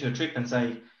turn it into a trip and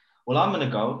say, well, I'm going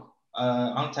to go,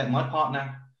 I'm going to take my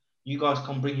partner. You guys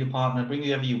come, bring your partner, bring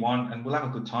whoever you want, and we'll have a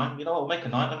good time. We'll make a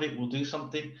night of it. We'll do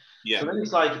something. Yeah. So then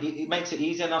it's like, it makes it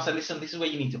easier. And I'll say, listen, this is where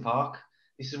you need to park.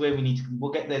 This is where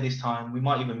we'll get there this time. We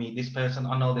might even meet this person.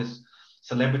 I know there's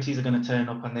celebrities are going to turn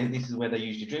up and this is where they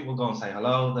usually drink. We'll go and say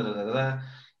hello.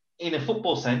 In a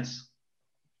football sense,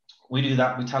 we do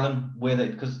that. We tell them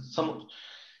because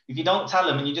if you don't tell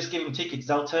them and you just give them tickets,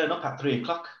 they'll turn up at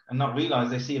 3:00 and not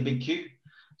realize they see a big queue.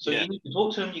 So you need to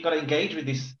talk to them. You got to engage with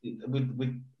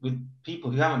with people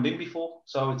who haven't been before.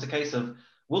 So it's a case of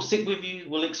we'll sit with you.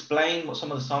 We'll explain what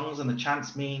some of the songs and the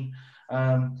chants mean.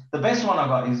 The best one I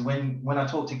got is when I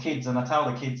talk to kids and I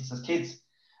tell the kids, I says, kids,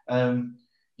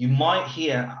 you might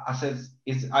hear, I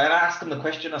ask them the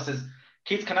question, I says,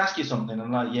 kids can ask you something.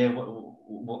 I'm like, yeah,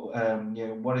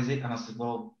 what is it? And I said,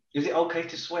 well, is it okay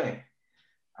to swear?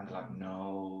 And they're like,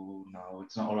 no,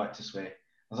 it's not all right to swear. I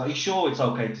was like, are you sure it's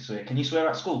okay to swear? Can you swear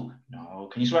at school? No.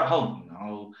 Can you swear at home?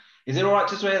 No. Is it all right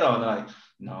to swear though? And they're like,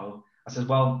 no. I said,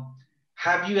 well,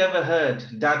 have you ever heard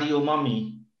daddy or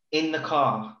mummy in the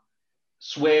car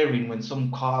swearing when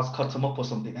some cars cut them up or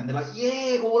something? And they're like,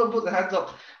 yeah, all of them put their hands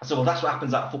up. I said, well, that's what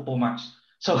happens at a football match.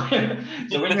 So when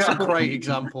that's a great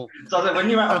example. So I said, when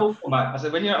you're at a football match,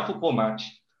 when you're at a football match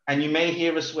and you may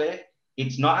hear a swear,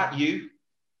 it's not at you,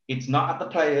 it's not at the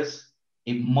players,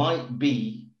 it might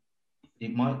be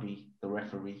the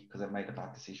referee because they've made a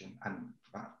bad decision and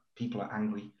people are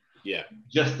angry. Yeah.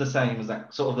 Just the same as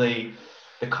that sort of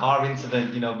the car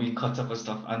incident, being cut up and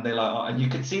stuff. And they're like, oh, and you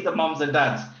could see the mums and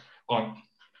dads going,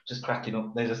 just cracking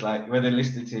up. They're just like, when they're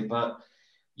listening to it. But,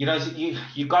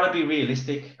 you've got to be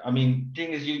realistic. I mean,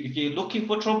 thing is, if you're looking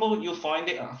for trouble, you'll find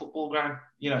it at a football ground.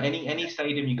 Any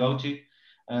stadium you go to.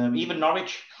 Even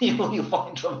Norwich, you'll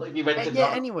find trouble if you went to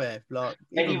Norwich. Anywhere. Like,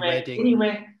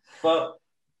 anywhere. But,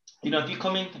 if you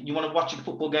come in, you want to watch a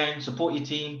football game, support your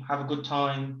team, have a good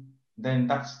time, then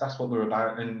that's what we're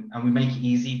about. And we make it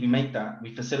easy.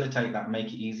 We facilitate that, make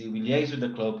it easy. We liaise with the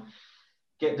club,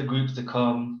 get the groups to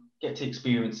come, get to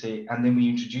experience it, and then we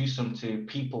introduce them to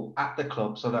people at the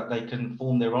club so that they can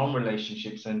form their own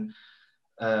relationships and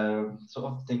sort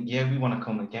of think, yeah, we want to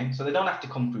come again. So they don't have to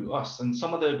come through us. And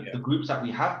some of the groups that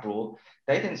we have brought,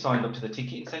 they then signed up to the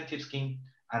ticket incentive scheme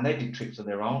and they did trips of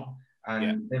their own.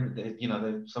 And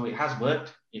so it has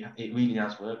worked. It really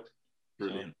has worked.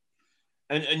 Brilliant.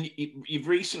 And you've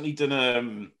recently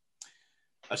done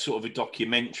a sort of a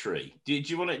documentary. Did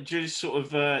you want to just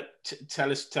sort of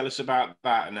tell us about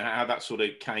that and how that sort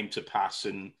of came to pass?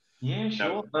 And yeah,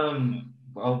 sure.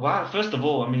 Well, first of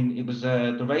all, I mean, it was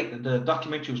the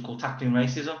documentary was called Tackling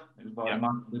Racism. It was by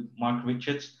Mike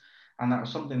Richards, and that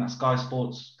was something that Sky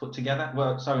Sports put together.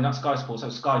 Well, sorry, not Sky Sports. It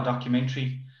was Sky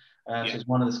Documentary. So it's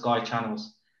one of the Sky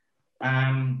channels.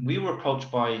 We were approached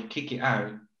by Kick It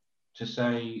Out to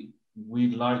say,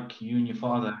 we'd like you and your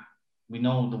father. We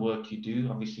know the work you do.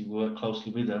 Obviously, we work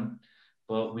closely with them,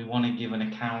 but we want to give an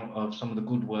account of some of the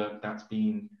good work that's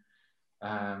been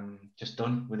just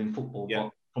done within football,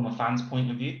 but from a fan's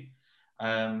point of view.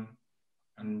 And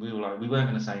we were like, we weren't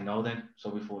going to say no then. So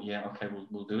we thought, yeah, okay,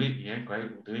 we'll do it. Yeah,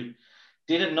 great, we'll do it.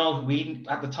 Didn't know,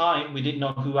 at the time, we didn't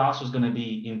know who else was going to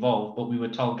be involved, but we were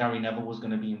told Gary Neville was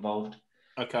going to be involved.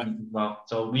 Okay. Well,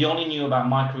 so we only knew about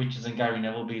Mike Richards and Gary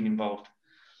Neville being involved.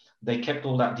 They kept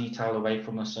all that detail away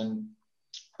from us. And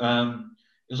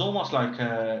it was almost like,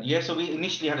 so we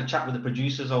initially had a chat with the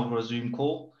producers over a Zoom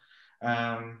call.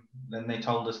 Then they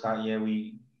told us that,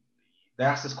 they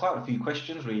asked us quite a few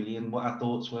questions really and what our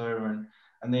thoughts were.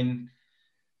 And then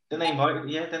they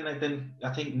invited, then I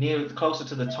think closer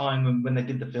to the time when they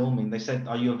did the filming, they said,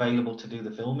 are you available to do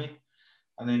the filming?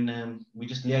 And then we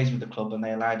just liaised with the club and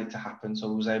they allowed it to happen. So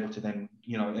we was able to then,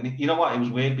 and you know what, it was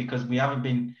weird because we haven't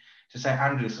been to St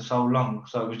Andrews for so long.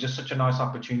 So it was just such a nice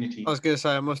opportunity. I was going to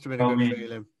say, it must have been a good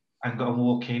feeling. And got to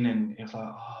walk in and it was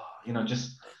like, it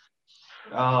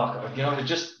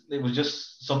was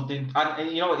just something. And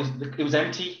it was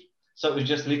empty. So it was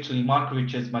just literally Mike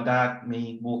Richards, my dad,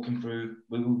 me walking through.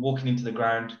 We were walking into the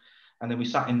ground, and then we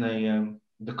sat in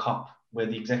the COP where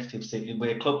the executives sit,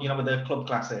 where club, where the club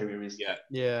class area is.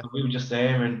 Yeah. So we were just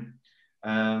there, and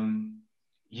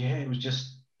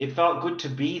it felt good to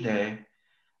be there,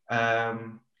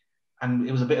 and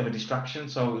it was a bit of a distraction.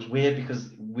 So it was weird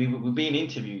because we were being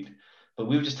interviewed, but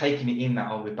we were just taking it in that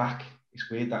we're back. It's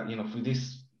weird that through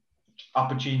this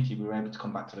opportunity we were able to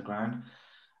come back to the ground.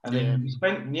 And then we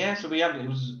spent, so we had,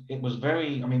 it was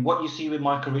very, I mean, what you see with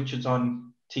Michael Richards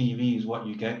on TV is what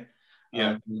you get.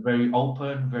 Yeah. He was very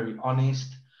open, very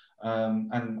honest.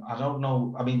 And I don't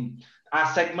know, I mean,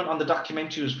 our segment on the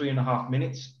documentary was 3.5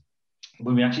 minutes.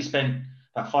 But we actually spent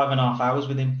about 5.5 hours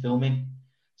with him filming.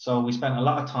 So we spent a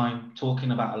lot of time talking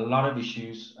about a lot of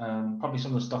issues, probably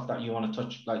some of the stuff that you want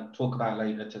to talk about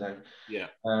later today. Yeah.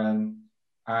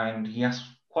 And he asked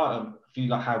quite a few,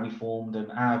 like how we formed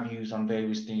and our views on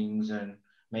various things and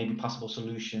maybe possible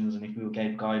solutions and if we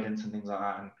gave guidance and things like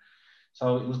that. And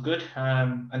so it was good.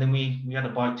 And then we had a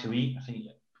bite to eat. I think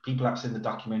people that have seen the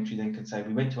documentary then can say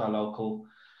we went to our local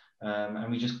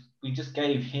and we just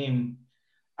gave him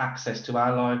access to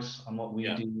our lives and what we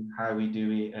do, how we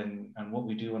do it, and what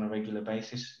we do on a regular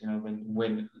basis.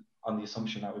 When on the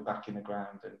assumption that we're back in the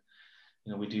ground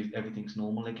and we do everything's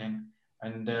normal again.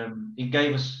 and it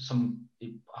gave us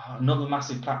another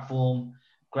massive platform,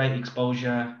 great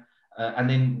exposure. And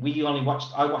then I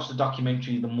watched the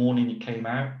documentary the morning it came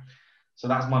out. So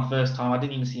that's my first time. I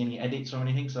didn't even see any edits or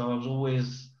anything. So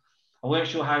I weren't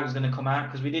sure how it was going to come out,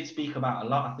 because we did speak about a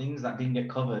lot of things that didn't get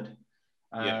covered.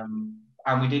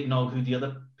 And we didn't know who the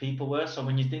other people were. So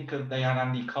when you think of, they had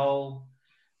Andy Cole,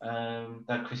 they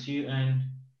had Chris Hughton,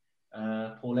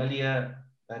 Paul Elliott,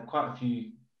 they had quite a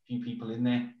few people in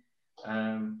there.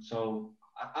 So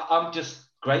I'm just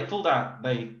grateful that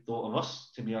they thought of us,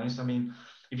 to be honest. I mean,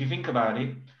 if you think about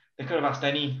it, they could have asked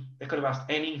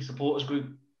any supporters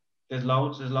group. There's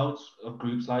loads of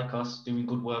groups like us doing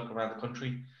good work around the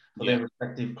country for their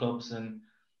respective clubs, and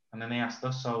then they asked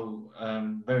us. So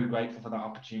very grateful for that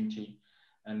opportunity,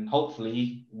 and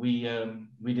hopefully we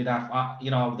did have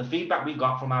the feedback we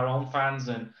got from our own fans,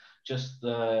 and just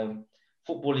the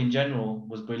football in general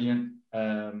was brilliant.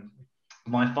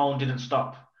 My phone didn't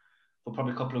stop for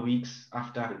probably a couple of weeks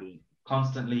after,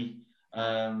 constantly.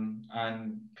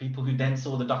 And people who then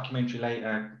saw the documentary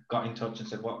later got in touch and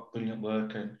said, what brilliant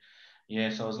work. And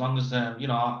so as long as,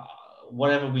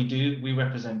 whatever we do, we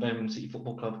represent Birmingham City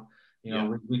Football Club.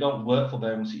 We don't work for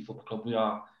Birmingham City Football Club. We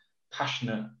are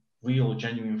passionate, real,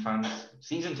 genuine fans,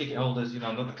 season ticket holders,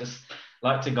 that just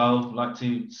like to go, like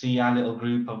to see our little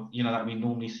group of, that we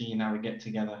normally see in our get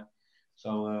together.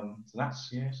 So that's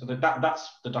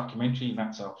the documentary in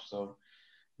itself. So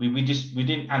we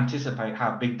didn't anticipate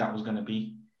how big that was going to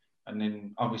be, and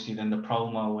then obviously the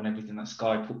promo and everything that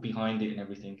Sky put behind it and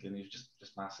everything, and it was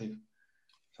just massive.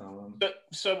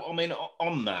 So I mean,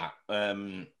 on that,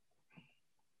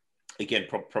 again,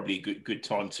 probably a good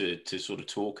time to sort of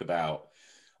talk about.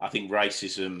 I think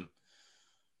racism.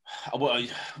 Well,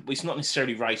 it's not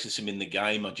necessarily racism in the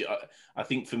game. I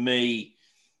think for me,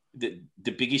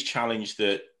 the biggest challenge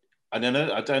that I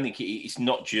don't think it's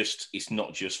not just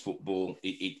football.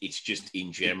 It's just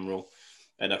in general,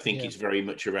 and I think it's very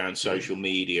much around social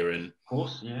media and, of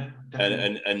course,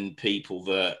 and people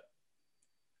that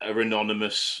are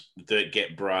anonymous, that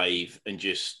get brave, and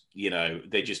just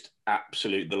they're just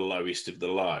absolute the lowest of the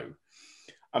low.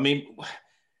 I mean,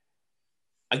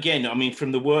 again,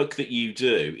 from the work that you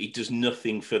do, it does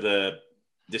nothing for the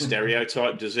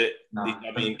stereotype, does it? No.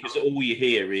 I mean, because all you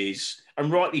hear is,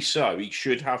 and rightly so, he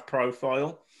should have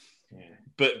profile,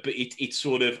 but it's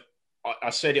sort of, I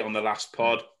said it on the last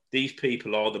pod, these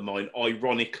people are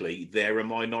ironically, they're a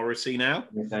minority now.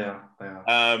 Yes, they are.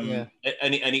 And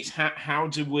it's how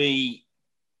do we,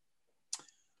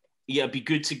 it'd be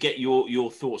good to get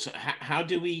your thoughts. How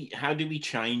do we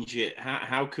change it?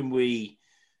 How can we,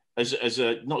 as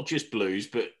a, not just Blues,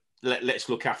 but let's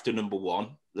look after number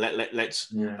one.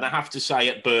 Let's. And I have to say,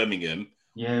 at Birmingham,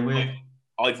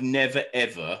 I've never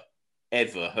ever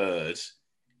heard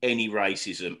any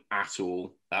racism at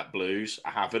all at Blues.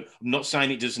 I haven't. I'm not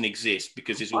saying it doesn't exist,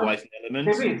 because there's always an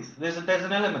element. There is. There's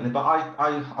an element there, but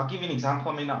I'll give you an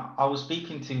example. I mean, I was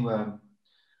speaking to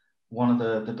one of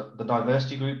the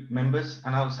diversity group members,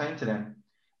 and I was saying to them,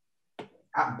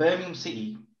 at Birmingham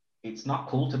City, it's not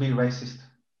cool to be racist.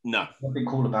 No, nothing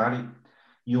cool about it.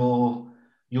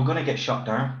 You're going to get shot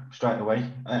down straight away.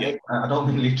 I don't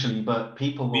mean literally, but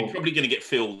people will... You're probably going to get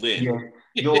filled in.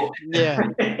 You're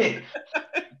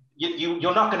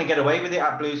not going to get away with it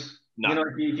at Blues. No.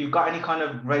 If you've got any kind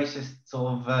of racist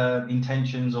sort of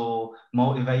intentions, or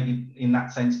motivated in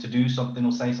that sense to do something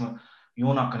or say something,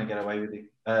 you're not going to get away with it.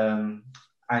 And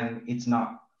it's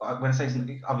not... When I say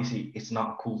something, obviously, it's not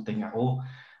a cool thing at all,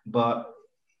 but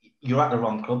you're at the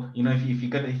wrong club. If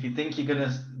you think you're going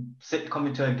to come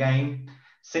into a game,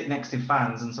 sit next to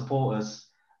fans and supporters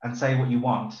and say what you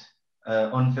want,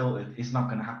 unfiltered, it's not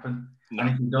going to happen. No.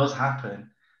 And if it does happen,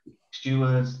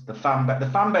 stewards, the fan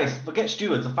base, forget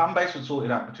stewards, the fan base would sort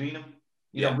it out between them.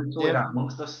 We sort it out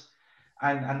amongst us.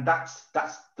 And that's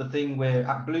the thing where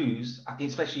at Blues,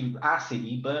 especially our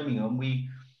city, Birmingham,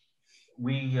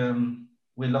 we're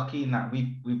lucky in that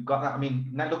we've got that. I mean,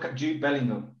 now look at Jude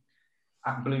Bellingham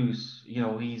at Blues.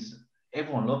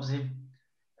 Everyone loves him.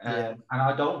 And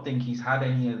I don't think he's had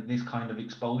any of this kind of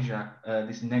exposure,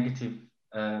 this negative,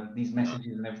 these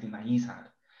messages and everything that he's had.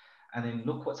 And then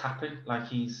look what's happened. Like,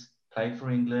 he's played for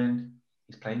England,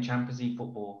 he's playing Champions League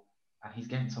football, and he's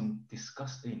getting some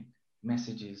disgusting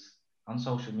messages on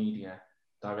social media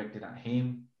directed at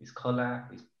him, his colour,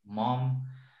 his mom.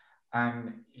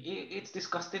 And it's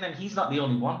disgusting. And he's not the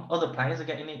only one. Other players are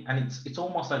getting it. And it's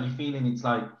almost like you're feeling it's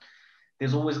like,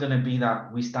 there's always going to be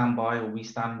that we stand by or we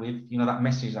stand with, that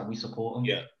message that we support them.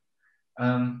 Yeah.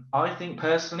 I think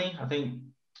personally,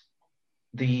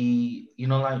 the,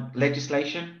 like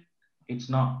legislation, it's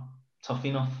not tough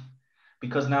enough.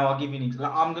 Because now I'll give you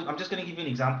I'm just going to give you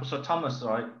an example. So Thomas,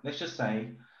 right? Let's just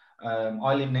say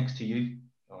I live next to you.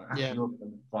 Actually,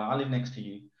 I live next to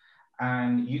you,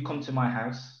 and you come to my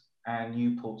house and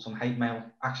you put some hate mail,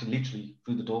 actually literally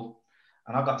through the door,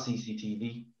 and I've got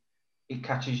CCTV. It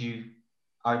catches you.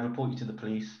 I report you to the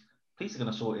police. Police are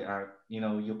going to sort it out.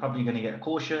 You're probably going to get a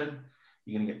caution.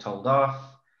 You're going to get told off.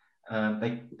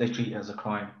 They treat it as a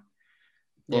crime.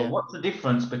 Well, what's the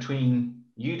difference between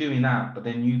you doing that, but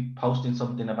then you posting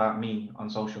something about me on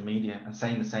social media and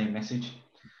saying the same message?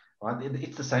 Right?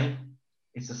 It's the same.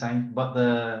 It's the same. But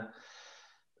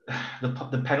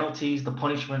the penalties, the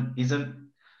punishment isn't.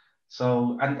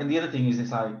 So, and the other thing is,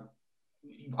 it's like,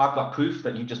 I've got proof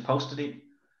that you just posted it.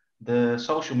 The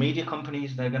social media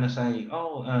companies, they're going to say,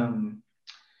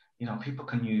 people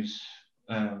can use,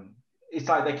 it's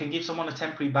like they can give someone a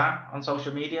temporary ban on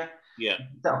social media. Yeah.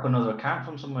 Set up another account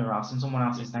from somewhere else in someone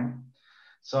else's name.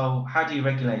 So how do you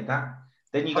regulate that?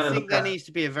 Then you're going to look there needs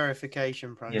to be a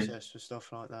verification process for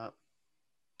stuff like that.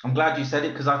 I'm glad you said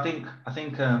it, because I think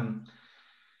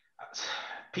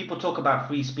people talk about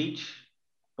free speech,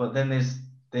 but then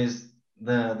there's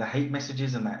the hate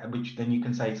messages and that, which then you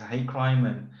can say it's a hate crime,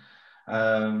 and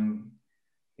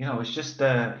it's just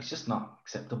not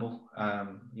acceptable.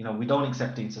 We don't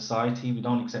accept it in society, we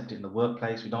don't accept it in the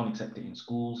workplace, we don't accept it in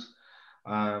schools.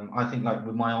 I think, like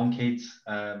with my own kids,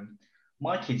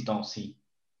 my kids don't see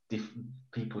different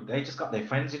people. They just got their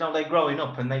friends. They're growing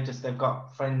up and they've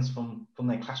got friends from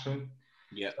their classroom.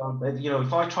 Yeah. So,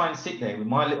 if I try and sit there with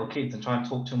my little kids and try and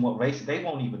talk to them what race, they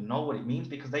won't even know what it means,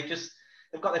 because they've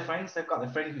got their friends. They've got their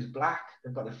friend who's black.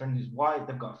 They've got their friend who's white.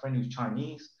 They've got a friend who's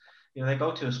Chinese. They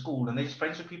go to a school and they're just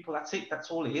friends with people. That's it. That's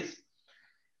all it is.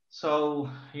 So,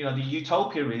 the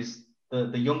utopia is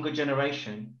the younger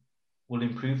generation will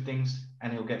improve things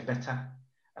and it'll get better.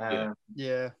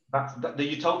 That's the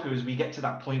utopia is we get to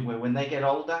that point where when they get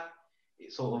older,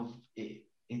 it's sort of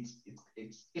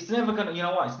it's never gonna,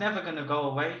 it's never gonna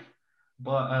go away.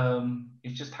 But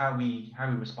it's just how we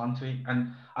respond to it.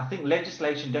 And I think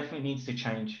legislation definitely needs to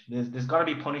change. There's got to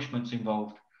be punishments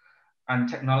involved. And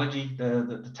technology,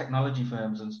 the technology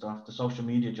firms and stuff, the social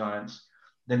media giants,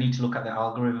 they need to look at their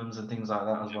algorithms and things like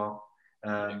that as well.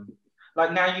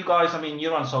 Like now, you guys,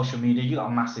 you're on social media, you got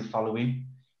a massive following.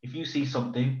 If you see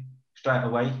something straight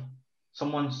away,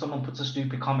 someone puts a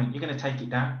stupid comment, you're going to take it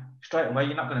down straight away.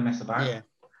 You're not going to mess about. Yeah.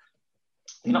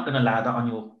 You're not going to allow that on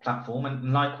your platform.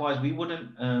 And likewise, we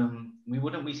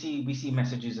see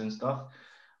messages and stuff.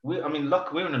 We're in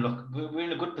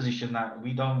a good position that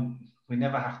we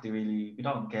never have to we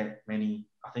don't get many.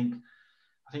 I think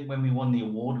when we won the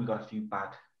award, we got a few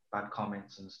bad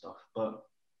comments and stuff, but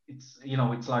it's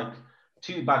like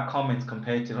 2 bad comments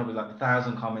compared to probably like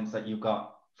 1,000 comments that you've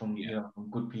got from from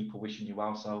good people wishing you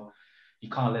well. So you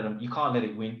can't let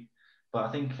it win. But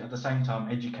I think at the same time,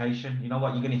 education, you're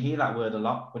going to hear that word a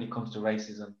lot when it comes to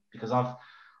racism, because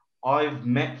I've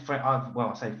met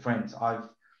friends.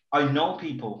 I know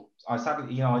people. I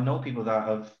know people that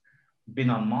have been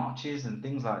on marches and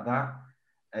things like that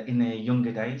in their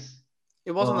younger days.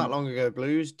 It wasn't that long ago.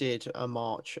 Blues did a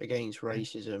march against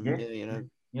racism.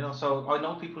 So I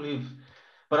know people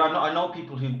I know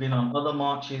people who've been on other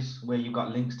marches where you've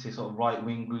got links to sort of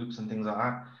right-wing groups and things like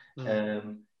that,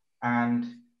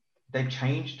 and they've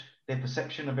changed their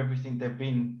perception of everything. They've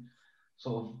been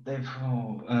how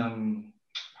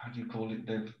do you call it?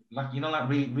 They've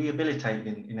rehabilitated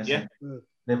in a sense.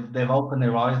 They've opened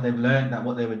their eyes. They've learned that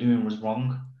what they were doing was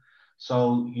wrong.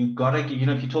 So you've got to, if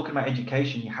you're talking about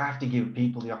education, you have to give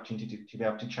people the opportunity to be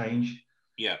able to change.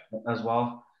 As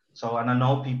well. So, and I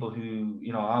know people who,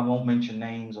 I won't mention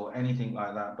names or anything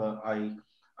like that, but I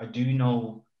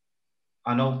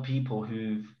know people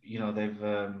who've,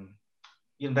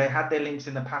 they had their links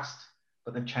in the past,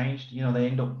 but they've changed. They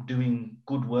end up doing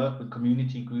good work with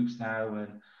community groups now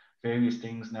and various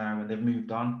things now, and they've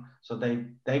moved on. So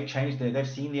they've changed. They've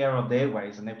seen the error of their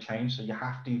ways and they've changed. So you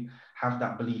have to have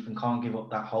that belief and can't give up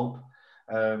that hope.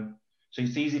 So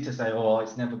it's easy to say, oh,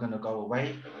 it's never going to go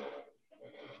away.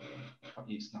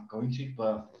 Probably it's not going to,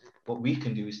 but what we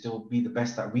can do is still be the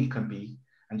best that we can be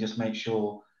and just make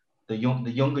sure the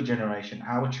younger generation,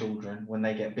 our children, when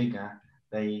they get bigger,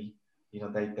 they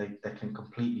can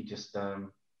completely just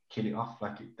kill it off.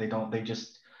 Like they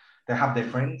have their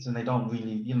friends and they don't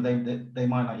really, they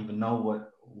might not even know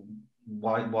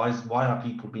why are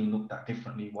people being looked at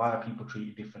differently? Why are people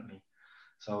treated differently?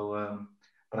 So,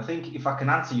 but I think if I can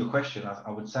answer your question, I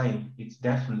would say it's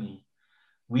definitely,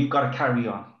 we've got to carry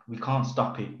on. We can't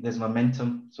stop it. There's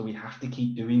momentum. So we have to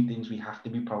keep doing things. We have to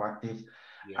be proactive.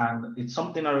 And it's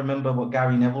something I remember what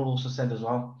Gary Neville also said as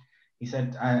well. He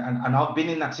said, and I've been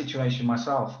in that situation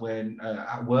myself when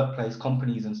at workplace,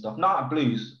 companies and stuff, not at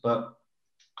Blues, but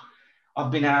I've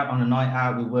been out on a night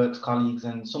out with works colleagues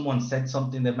and someone said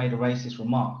something, they've made a racist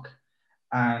remark.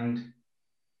 And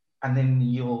then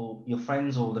your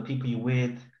friends or the people you're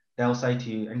with, they'll say to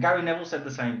you, and Gary Neville said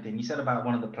the same thing. He said about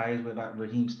one of the players, about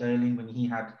Raheem Sterling, when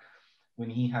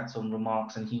he had some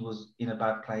remarks and he was in a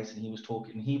bad place and he was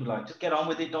talking, and he was like, just get on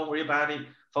with it, don't worry about it,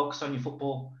 focus on your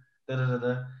football, da da da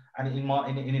da. And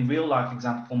in real life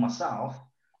example for myself,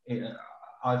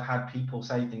 I've had people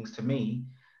say things to me.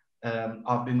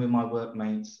 I've been with my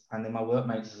workmates, and then my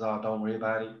workmates say, "Oh, don't worry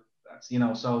about it." That's,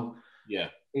 so yeah.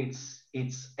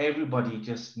 It's everybody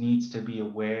just needs to be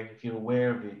aware. If you're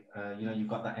aware of it, you've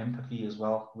got that empathy as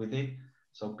well with it.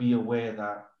 So be aware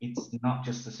that it's not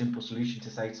just a simple solution to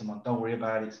say to someone, "Don't worry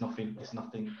about it. It's nothing. It's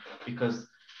nothing," because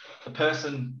the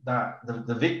person that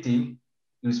the victim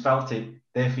who's felt it,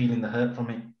 they're feeling the hurt from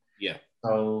it. Yeah.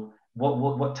 So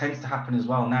what tends to happen as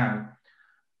well now,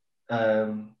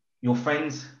 your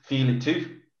friends feel it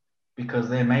too, because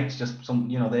their mates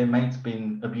their mates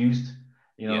been abused,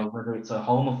 whether it's a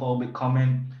homophobic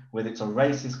comment, whether it's a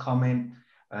racist comment,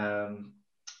 a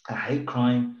hate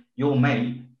crime, your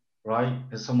mate, right?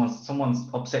 If someone's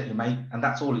upset your mate, and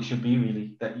that's all it should be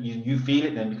really, that you feel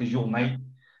it then because your mate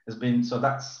has been, so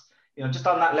that's, just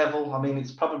on that level. I mean,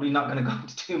 it's probably not going to go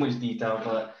into too much detail,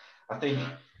 but I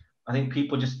think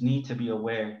people just need to be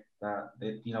aware that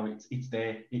it's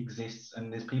there, it exists,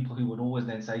 and there's people who would always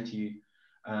then say to you,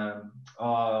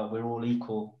 we're all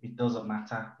equal. It doesn't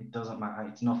matter.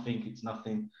 It's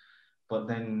nothing. But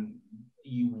then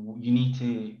you need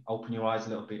to open your eyes a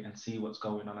little bit and see what's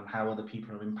going on and how other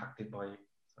people are impacted by it.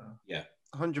 So. Yeah,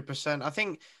 100%. I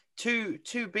think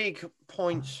two big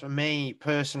points for me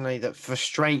personally that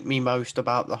frustrate me most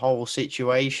about the whole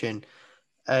situation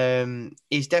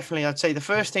is definitely, I'd say the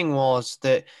first thing was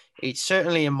that it's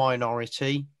certainly a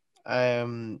minority,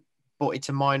 but it's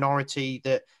a minority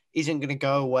that isn't going to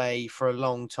go away for a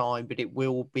long time, but it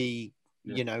will be,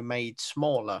 made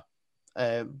smaller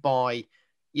by,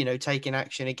 taking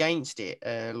action against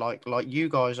it, like you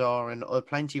guys are, and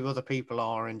plenty of other people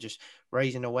are, and just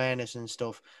raising awareness and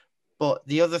stuff. But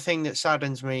the other thing that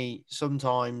saddens me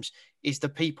sometimes is the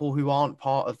people who aren't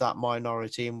part of that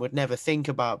minority and would never think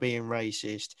about being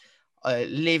racist,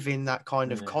 live in that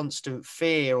kind of constant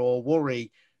fear or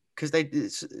worry, because they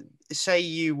say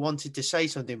you wanted to say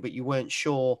something, but you weren't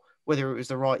sure whether it was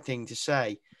the right thing to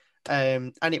say.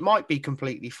 And it might be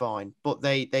completely fine, but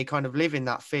they kind of live in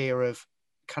that fear of,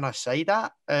 can I say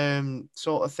that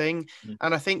sort of thing?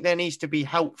 And I think there needs to be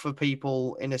help for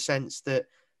people in a sense that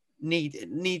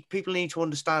people need to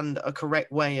understand a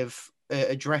correct way of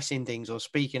addressing things or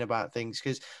speaking about things,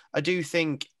 because I do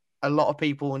think a lot of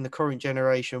people in the current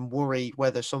generation worry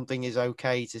whether something is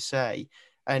okay to say,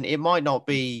 and it might not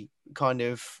be kind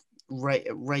of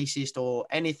racist or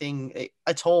anything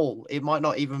at all. It might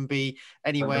not even be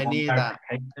anywhere near that.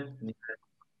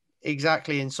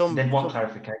 Exactly. And they want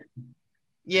clarification.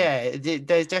 Yeah,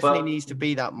 there definitely needs to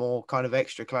be that more kind of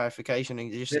extra clarification.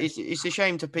 And it's a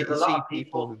shame to see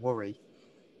people who worry.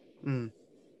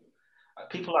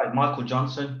 People like Michael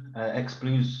Johnson,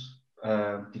 ex-Blues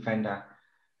defender,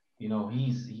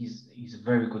 he's a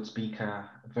very good speaker,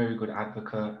 a very good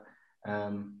advocate.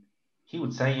 He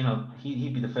would say,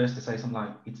 he'd be the first to say something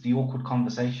like, it's the awkward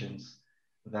conversations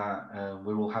that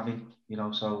we're all having,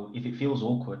 so if it feels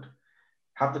awkward,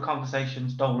 have the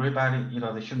conversations, don't worry about it.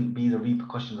 There shouldn't be the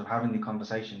repercussions of having the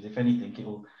conversations. If anything, it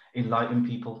will enlighten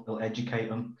people, it'll educate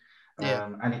them.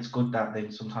 And it's good that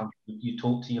then sometimes you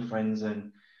talk to your friends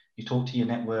and you talk to your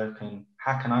network, and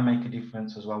how can I make a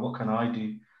difference as well? What can I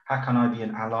do? How can I be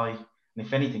an ally? And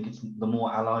if anything, it's the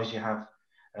more allies you have,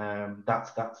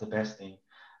 that's the best thing.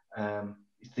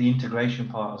 It's the integration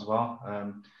part as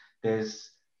well. There's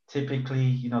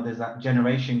typically, there's that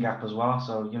generation gap as well.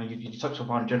 So, you touch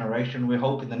upon generation. We're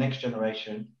hoping the next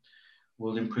generation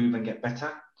will improve and get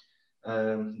better.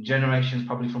 Generations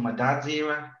probably from my dad's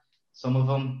era, some of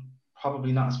them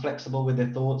probably not as flexible with their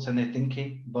thoughts and their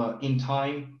thinking, but in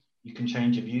time, you can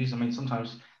change your views. I mean,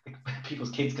 sometimes people's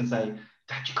kids can say,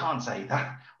 Dad, you can't say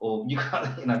that, or you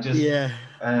can't,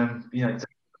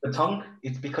 the tongue,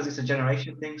 it's because it's a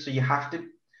generation thing. So you have to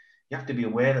be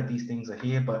aware that these things are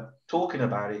here, but talking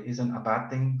about it isn't a bad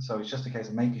thing. So it's just a case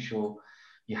of making sure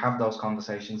you have those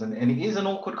conversations. And it is an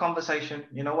awkward conversation.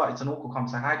 You know what? It's an awkward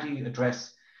conversation. How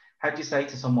do you say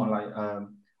to someone like,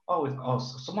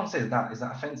 someone says that, is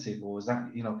that offensive? Or is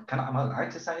that, am I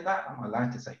allowed to say that? Am I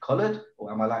allowed to say coloured?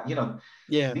 Or am I like, these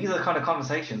are the kind of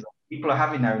conversations that people are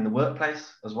having now in the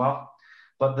workplace as well.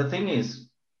 But the thing is,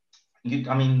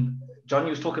 John, you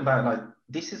was talking about like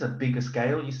this is a bigger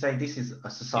scale. You say this is a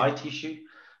society issue,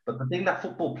 but the thing that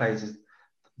football plays is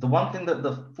the one thing that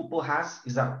the football has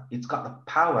is that it's got the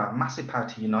power, massive power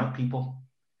to unite people,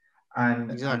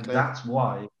 and that's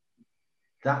why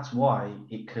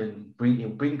it'll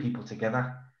bring people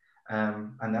together,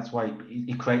 and that's why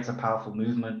it creates a powerful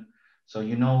movement. So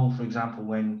for example,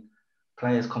 when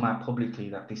players come out publicly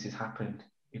that this has happened,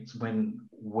 it's when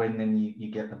then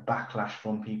you get the backlash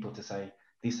from people to say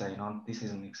this ain't on, this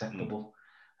isn't acceptable.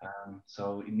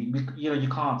 So you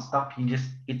can't stop.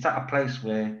 It's at a place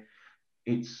where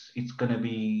it's going to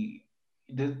be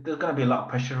there's going to be a lot of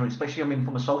pressure, especially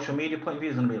from a social media point of view.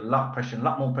 There's going to be a lot of pressure, a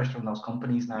lot more pressure on those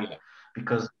companies now,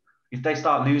 because if they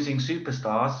start losing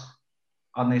superstars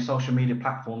on their social media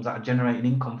platforms that are generating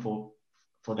income for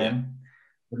them,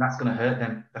 then that's going to hurt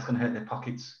them. That's going to hurt their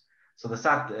pockets. So it's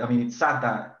sad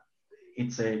that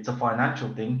it's a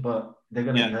financial thing, but they're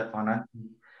going to be hurt financially,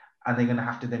 and they're going to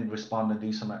have to then respond and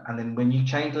do something. And then when you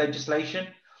change legislation,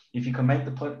 if you can make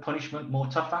the punishment more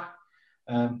tougher,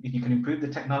 if you can improve the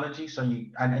technology,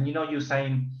 you're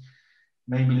saying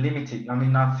maybe limit it.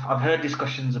 I've heard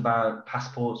discussions about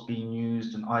passports being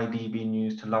used and ID being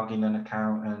used to log in an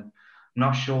account, and I'm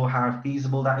not sure how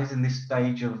feasible that is in this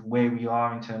stage of where we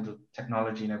are in terms of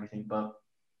technology and everything. But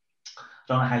I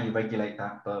don't know how you regulate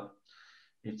that, but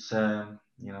it's I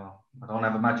don't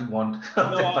have a magic wand.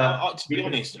 To be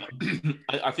honest,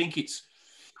 I think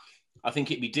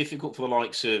it'd be difficult for the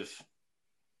likes of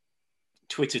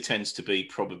Twitter. Tends to be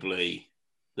probably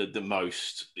the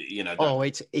most,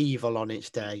 it's evil on its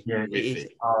day. Yeah, it is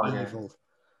evil.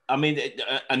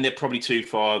 And they're probably too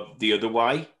far the other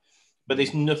way, but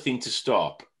there's nothing to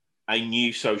stop a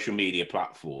new social media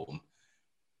platform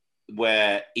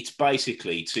where it's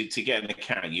basically to get an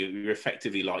account, you're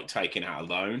effectively like taking out a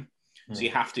loan. So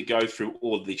you have to go through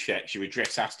all of the checks. Your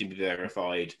address has to be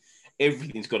verified.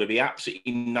 Everything's got to be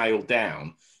absolutely nailed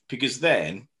down, because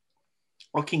then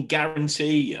I can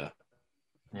guarantee you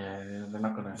they're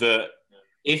not gonna... that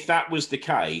if that was the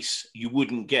case, you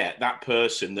wouldn't get that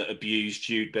person that abused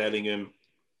Jude Bellingham.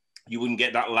 You wouldn't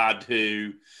get that lad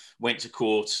who went to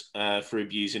court for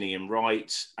abusing Ian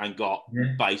Wright and got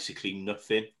basically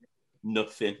nothing.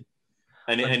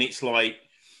 And it's like,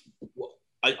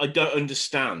 I don't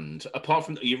understand. Apart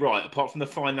from the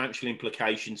financial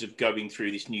implications of going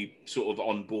through this new sort of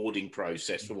onboarding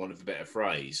process, for want of a better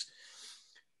phrase,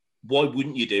 why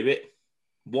wouldn't you do it?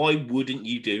 Why wouldn't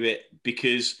you do it?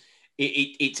 Because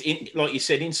it's in, like you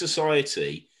said, in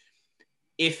society,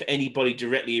 if anybody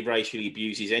directly racially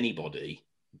abuses anybody,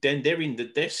 then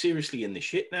they're seriously in the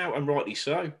shit now, and rightly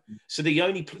so. So there's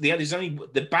only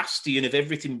the bastion of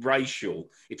everything racial,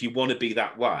 if you want to be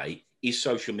that way, is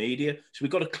social media. So we've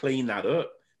got to clean that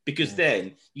up, because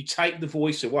then you take the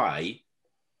voice away,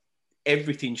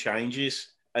 everything changes.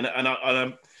 And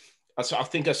I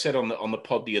think I said on the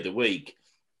pod the other week,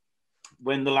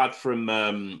 when the lad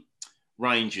from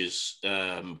Rangers,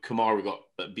 Kamara, got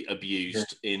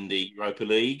abused in the Europa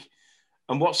League,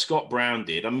 and what Scott Brown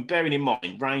did, bearing in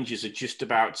mind, Rangers are just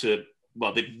about to,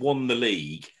 they've won the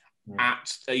league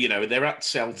at, they're at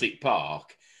Celtic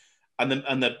Park, and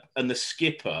the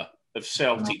skipper of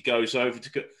Celtic goes over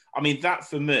to, that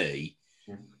for me,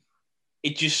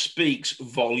 it just speaks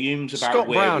volumes about Scott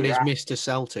where Brown we're is at. Mr.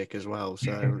 Celtic as well.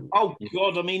 So oh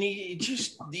God,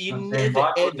 you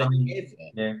never ever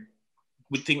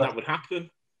would think that would happen,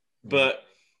 but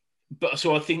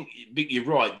so I think you're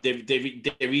right.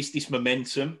 There is this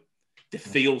momentum. There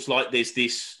feels like there's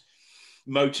this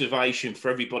motivation for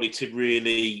everybody to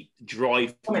really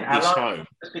drive this home.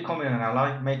 Just becoming an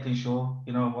ally, making sure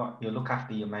you look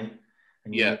after your mate,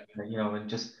 and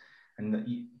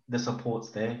the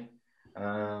support's there.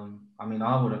 I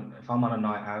wouldn't, if I'm on a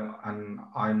night out and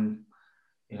I'm,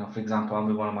 for example, I'm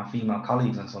with one of my female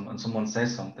colleagues and someone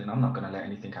says something, I'm not going to let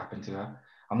anything happen to her.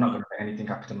 I'm not going to let anything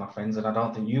happen to my friends, and I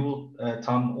don't think you will,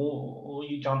 Tom, or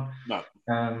you, John. No.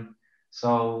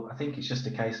 So I think it's just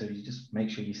a case of you just make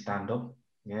sure you stand up.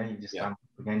 Yeah, you just stand up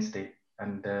against it,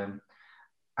 and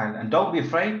don't be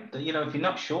afraid. If you're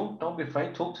not sure, don't be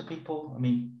afraid. Talk to people.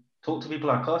 Talk to people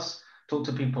like us. Talk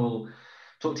to people.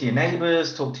 Talk to your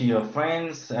neighbours. Talk to your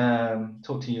friends.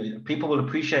 Talk to your people. Will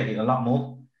appreciate it a lot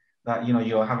more. That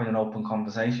you're having an open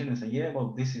conversation and say,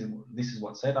 this is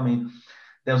what's said.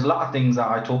 There was a lot of things that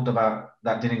I talked about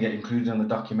that didn't get included in the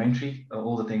documentary.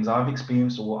 All the things I've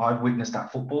experienced or what I've witnessed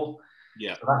at football.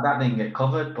 Yeah. So that didn't get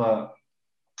covered, but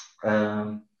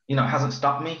it hasn't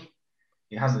stopped me.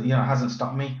 It hasn't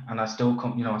stopped me, and I still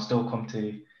come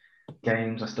to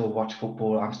games. I still watch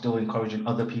football. I'm still encouraging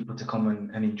other people to come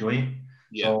and enjoy it.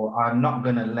 Yeah. So I'm not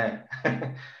gonna let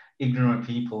ignorant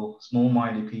people,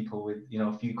 small-minded people with, you know,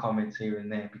 a few comments here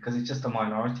and there, because it's just a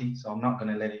minority. So I'm not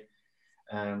going to let it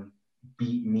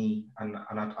beat me, and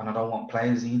I don't want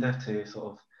players either to sort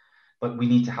of. But we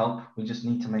need to help. We just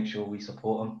need to make sure we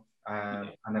support them,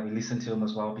 and that we listen to them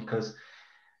as well, because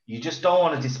you just don't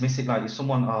want to dismiss it like if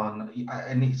someone on,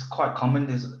 and it's quite common.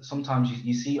 There's sometimes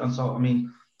you see on, so I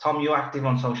mean, Tom, you're active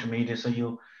on social media, so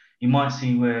you might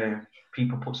see where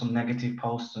people put some negative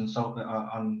posts and so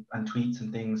on and tweets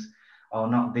and things. Oh,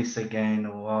 not this again,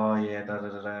 or oh yeah, da da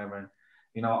da da. And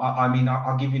you know, I mean,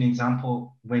 I'll give you an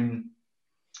example.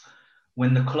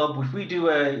 When the club,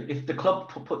 if the club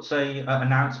puts a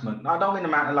announcement, I don't mean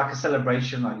like a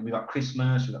celebration, like we got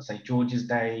Christmas, we got St. George's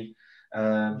Day,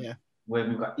 where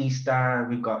we've got Easter,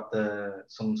 we've got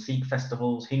some Sikh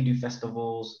festivals, Hindu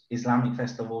festivals, Islamic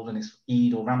festivals, and it's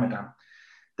Eid or Ramadan.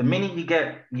 The minute you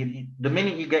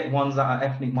get ones that are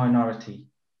ethnic minority,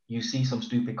 you see some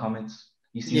stupid comments,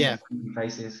 you see some stupid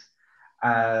faces,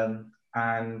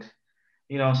 and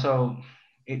you know, so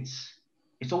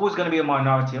it's always going to be a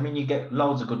minority. I mean, you get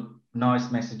loads of good,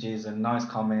 nice messages and nice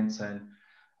comments, and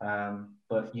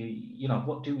but you know,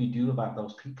 what do we do about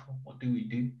those people? What do we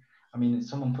do? I mean, if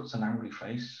someone puts an angry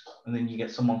face, and then you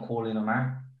get someone calling them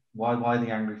out. Why the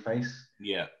angry face?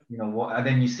 Yeah. You know what? And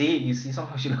then you see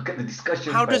sometimes you look at the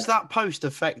discussion. How does that post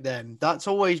affect them? That's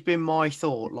always been my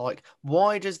thought. Like,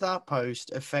 why does that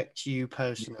post affect you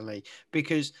personally?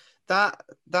 Because that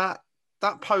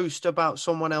post about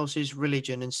someone else's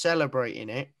religion and celebrating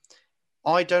it,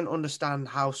 I don't understand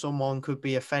how someone could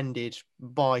be offended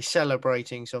by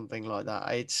celebrating something like that.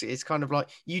 It's kind of like,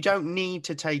 you don't need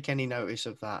to take any notice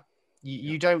of that.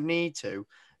 You don't need to.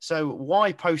 So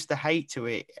why post the hate to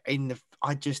it in the?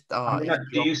 I just. Do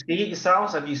you see it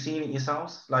yourselves? Have you seen it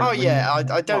yourselves? Like,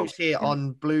 I don't see it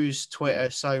on Blues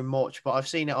Twitter so much, but I've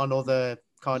seen it on other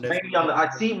kind of. Maybe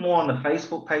I'd see it more on the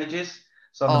Facebook pages.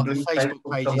 So the Blues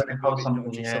Facebook pages can post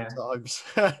something, sometimes.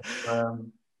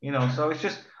 You know, so it's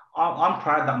just I'm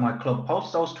proud that my club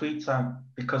posts those tweets out,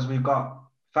 because we've got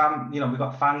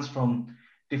fans from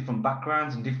different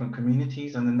backgrounds and different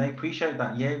communities, and then they appreciate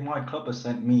that. Yeah, my club has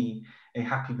sent me a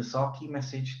happy Vaisakhi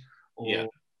message, or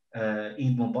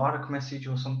Eid Mubarak message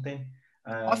or something.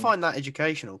 I find that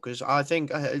educational, because I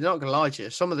think, I'm not going to lie to you,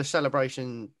 some of the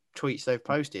celebration tweets they've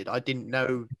posted, I didn't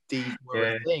know these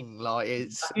were a thing. Like,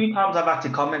 it's a few times I've had to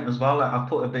comment as well. Like, I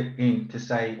put a bit in to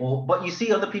say, but you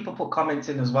see other people put comments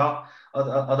in as well.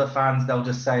 Other fans, they'll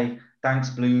just say, "Thanks,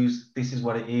 Blues. This is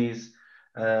what it is."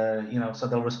 You know, so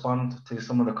they'll respond to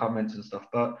some of the comments and stuff.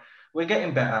 But we're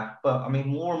getting better. But I mean,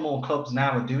 more and more clubs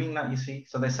now are doing that. You see,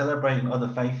 so they're celebrating other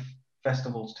faith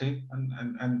festivals too,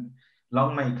 and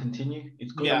long may it continue.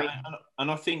 It's good. Yeah,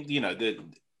 and I think, you know,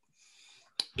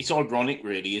 it's ironic,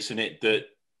 really, isn't it, that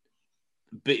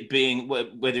being,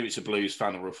 whether it's a Blues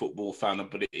fan or a football fan,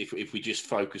 but if we just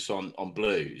focus on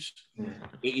Blues,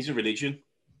 it is a religion.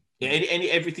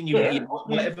 Everything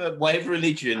whatever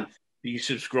religion you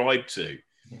subscribe to,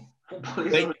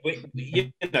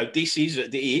 you know,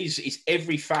 it's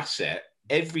every facet,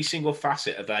 every single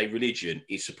facet of a religion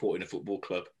is supporting a football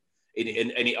club, and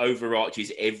it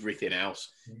overarches everything else.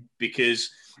 Because,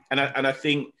 and I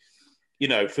think, you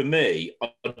know, for me,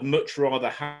 I'd much rather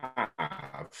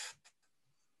have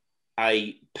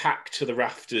a packed to the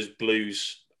rafters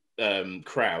Blues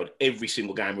crowd every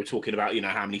single game. We're talking about, you know,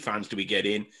 how many fans do we get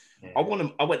in? I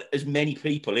want as many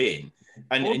people in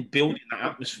and building that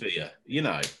atmosphere, you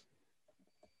know.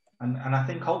 And I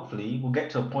think hopefully we'll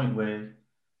get to a point where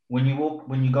when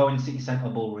you go in City Centre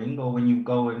Bullring, or when you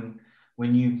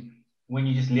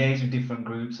just liaise with different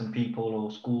groups and people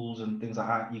or schools and things like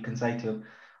that, you can say to them,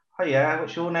 "Oh yeah,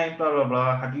 what's your name? Blah blah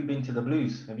blah. Have you been to the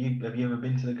Blues? Have you ever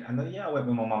been to the?" And then, "Yeah, I went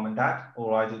with my mum and dad."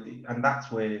 Or I did, and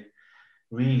that's where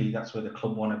the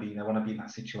club want to be. They want to be in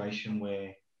that situation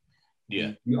where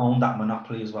you own that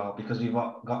monopoly as well, because we've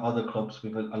got other clubs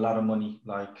with a lot of money,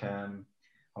 like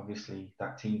obviously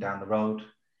that team down the road.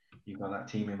 You've got that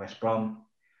team in West Brom,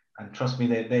 and trust me,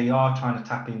 they are trying to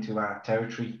tap into our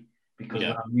territory, because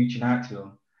when I'm reaching out to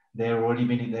them, they're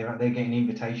getting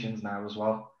invitations now as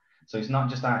well. So it's not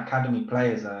just our academy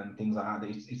players and things like that.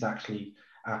 It's actually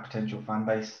our potential fan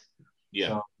base. Yeah.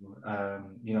 So,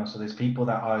 you know, so there's people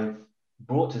that I've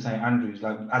brought to St Andrews,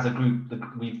 like as a group.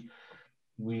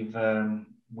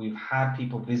 We've had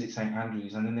people visit St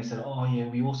Andrews, and then they said, "Oh yeah,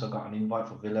 we also got an invite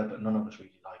for Villa, but none of us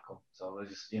really like them." So we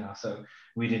just, you know, so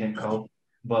we didn't go.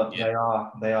 But they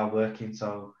are working.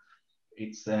 So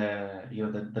it's you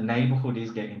know, the neighbourhood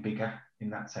is getting bigger in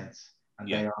that sense, and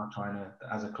they are trying to,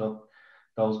 as a club,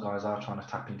 those guys are trying to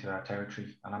tap into our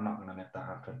territory, and I'm not going to let that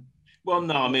happen. Well,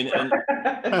 no, I mean,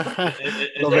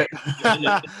 love it.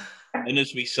 And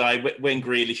as we say, when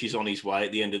Grealish is on his way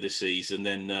at the end of the season,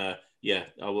 then I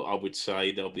would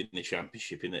say they'll be in the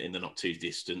Championship in the not too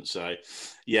distant. So,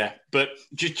 yeah. But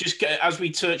just as we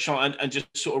touch on and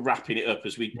just sort of wrapping it up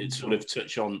as we sort of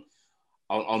touch on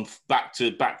back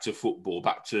to football,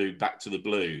 back to the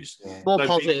Blues. Yeah. More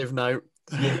positive note.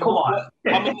 Yeah, come on.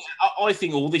 I mean, I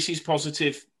think all this is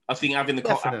positive. I think having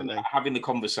the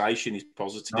conversation is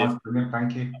positive. No,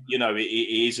 thank you. You know, it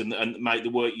is, and mate, the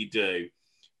work you do,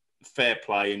 fair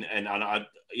play, and I,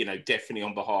 you know, definitely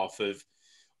on behalf of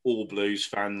all Blues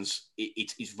fans,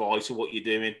 it's vital what you're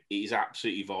doing. It is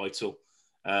absolutely vital,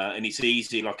 and it's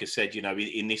easy, like I said, you know,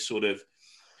 in this sort of.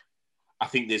 I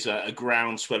think there's a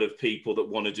groundswell of people that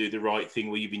want to do the right thing.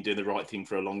 Well, you've been doing the right thing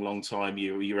for a long, long time.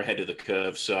 You're ahead of the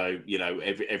curve. So, you know,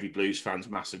 every Blues fan's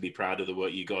massively proud of the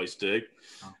work you guys do.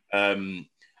 But on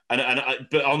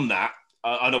that,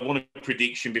 I want a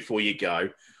prediction before you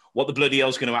go. What the bloody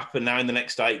hell's going to happen now in the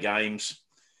next 8 games?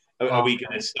 Are we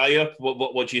going to stay up?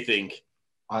 What do you think?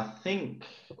 I think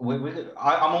I'm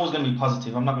always going to be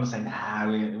positive. I'm not going to say,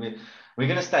 we're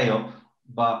going to stay up.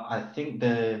 But I think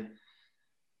the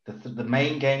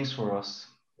main games for us,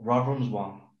 Rotherham's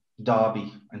one,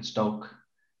 Derby and Stoke.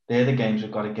 They're the games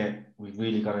we've got to get.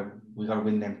 We've got to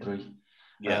win them 3.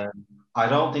 Yeah. I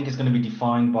don't think it's going to be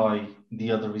defined by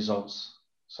the other results.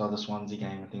 So the Swansea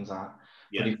game and things like that.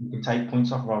 Yeah. But if we can take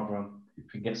points off Rotherham,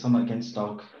 if we get something against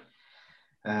Stoke,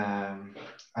 and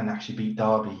actually beat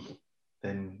Derby,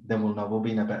 then we'll know we'll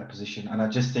be in a better position. And I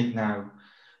just think now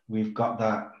we've got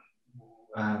that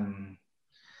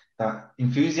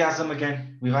enthusiasm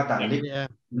again. We've had that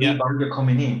Lee Bowyer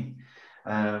coming in,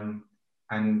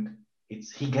 and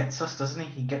he gets us, doesn't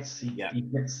he? He gets the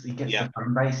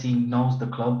fan base. He knows the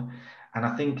club, and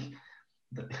I think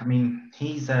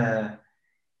he's a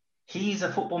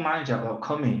football manager that'll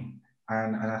come in,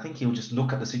 and I think he'll just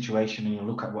look at the situation and he'll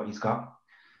look at what he's got.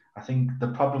 I think the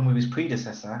problem with his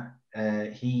predecessor,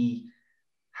 he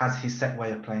has his set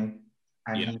way of playing.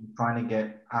 And he's trying to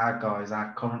get our guys,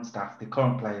 our current staff, the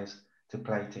current players to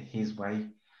play to his way.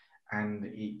 And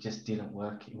it just didn't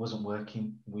work. It wasn't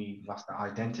working. We lost our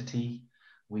identity.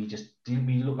 We just didn't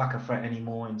really look like a threat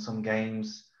anymore in some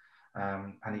games.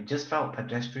 And it just felt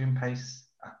pedestrian pace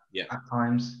at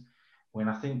times, when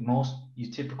I think most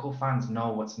your typical fans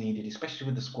know what's needed, especially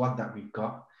with the squad that we've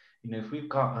got. You know, if we've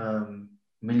got $1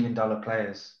 million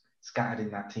players scattered in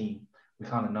that team, we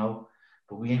kind of know.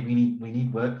 But we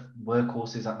need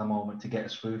workhorses at the moment to get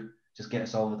us through, just get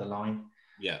us over the line.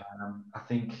 Yeah. I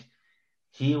think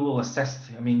he will assess.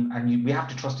 We have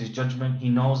to trust his judgment. He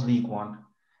knows League One,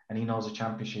 and he knows the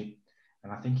Championship,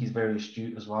 and I think he's very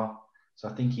astute as well. So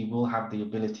I think he will have the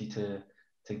ability to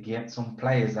get some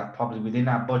players that probably within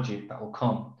our budget that will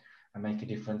come and make a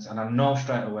difference. And I know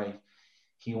straight away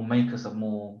he will make us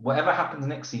whatever happens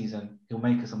next season, he'll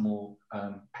make us a more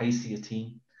pacier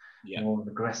team, more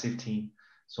aggressive team.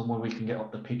 Somewhere we can get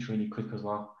up the pitch really quick as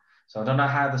well. So I don't know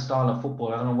how the style of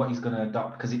football, I don't know what he's going to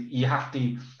adopt, because you have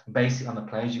to base it on the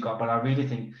players you got. But I really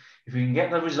think if we can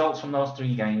get the results from those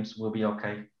 3 games, we'll be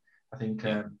okay. I think,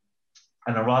 and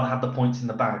I'd rather have the points in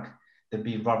the bag than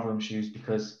be in Rotherham's shoes,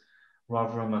 because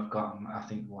Rotherham have got, I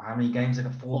think, how many games? They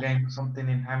got 4 games or something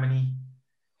in how many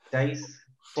days?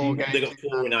 4 games. They got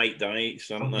 4 in 8 days,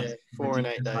 haven't they? 4 in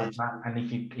 8 days. And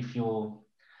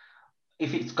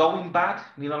if it's going bad,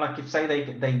 you know, like if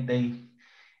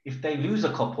they lose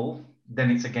a couple,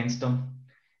 then it's against them.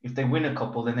 If they win a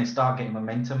couple, then they start getting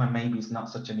momentum, and maybe it's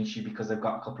not such an issue because they've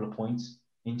got a couple of points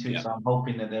into it. So I'm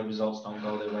hoping that their results don't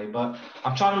go their way. But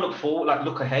I'm trying to look forward,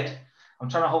 look ahead. I'm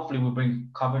trying to hopefully we'll bring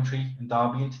Coventry and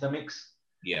Derby into the mix.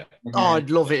 Yeah. Oh, I'd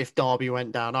love it if Derby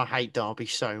went down. I hate Derby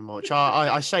so much.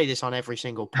 I say this on every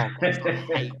single podcast. I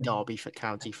hate Derby for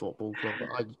County Football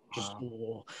Club.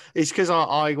 It's because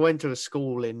I went to a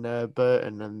school in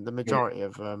Burton, and the majority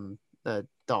of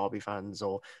Derby fans,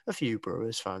 or a few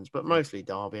Brewers fans, but mostly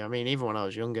Derby. I mean, even when I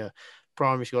was younger,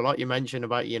 primary school, like you mentioned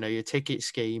about, you know, your ticket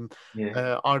scheme,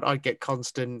 I'd get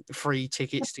constant free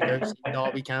tickets to go to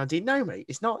Derby County. No, mate,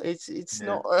 it's not. It's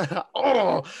not.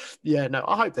 I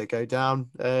hope they go down.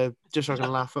 Just so I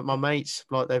can laugh at my mates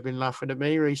like they've been laughing at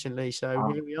me recently.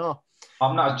 So here we are.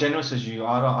 I'm not as generous as you.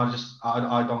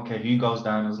 I don't care who goes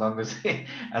down as long as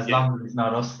long as it's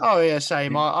not us. Oh yeah,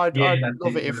 same. I'd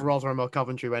love it if Rotherham or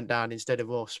Coventry went down instead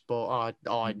of us, but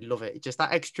I'd love it. Just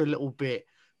that extra little bit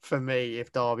for me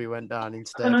if Derby went down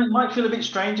instead. I don't know, it might feel a bit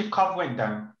strange if Cov went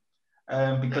down,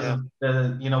 because of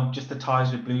the just the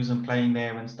ties with Blues and playing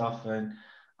there and stuff, and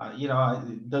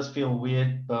it does feel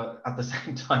weird. But at the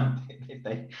same time, if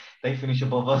they finish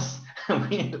above us,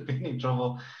 we end up being in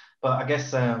trouble. But I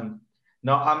guess I'm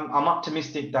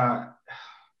optimistic that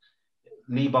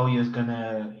Lee Bowyer's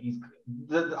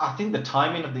I think the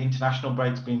timing of the international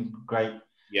break's been great.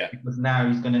 Yeah. Because now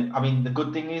he's gonna. I mean, the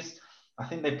good thing is, I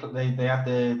think they had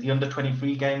the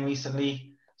under-23 game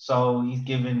recently, so he's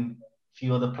given a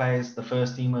few other players, the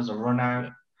first teamers, a run out.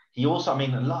 Yeah. He also, I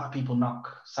mean, a lot of people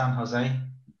knock San Jose,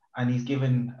 and he gave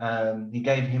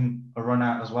him a run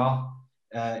out as well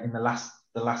in the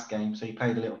last game. So he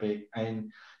played a little bit,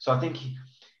 and so I think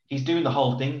he's doing the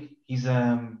whole thing. He's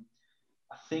I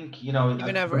think, the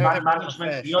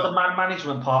man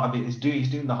management part of it is he's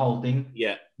doing the whole thing.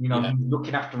 Yeah. He's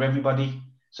looking after everybody,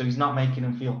 so he's not making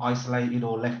them feel isolated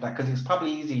or left out, because it's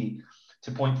probably easy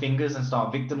to point fingers and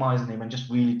start victimizing him and just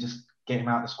really just get him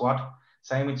out of the squad.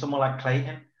 Same with someone like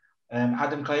Clayton.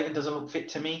 Adam Clayton doesn't look fit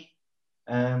to me.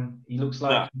 He looks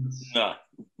like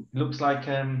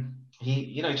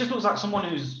he just looks like someone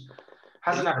who's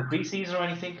hasn't had a preseason or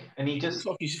anything, and he just looks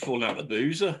like he's fallen out of the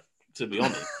boozer, to be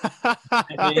honest.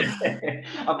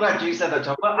 I'm glad you said that,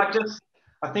 John. But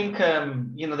I think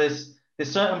there's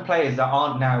certain players that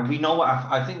aren't now. We know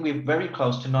I think we're very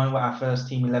close to knowing what our first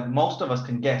team 11. Most of us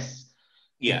can guess.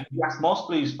 Yeah. If you ask most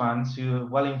Blues fans who are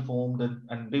well informed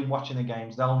and been watching the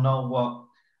games, they'll know what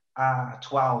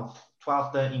 12,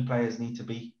 13 players need to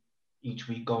be each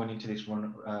week going into this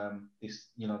run. This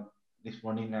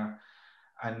running now.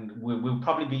 And we'll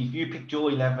probably be, if you pick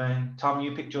your 11, Tom,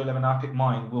 you pick your 11, I pick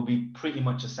mine, we'll be pretty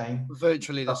much the same.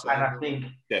 Virtually the same. And I think,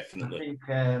 definitely.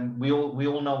 We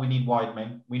all know we need wide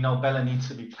men. We know Bella needs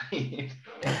to be playing.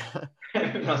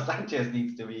 We know Sanchez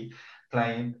needs to be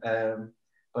playing.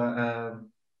 But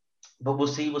we'll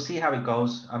see how it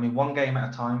goes. I mean, one game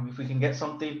at a time. If we can get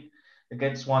something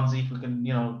against Swansea, if we can,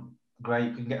 great.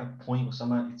 If we can get a point or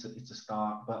something, it's a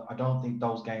start. But I don't think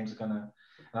those games are gonna.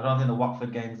 I don't think the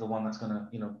Watford game is the one that's going to,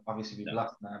 obviously be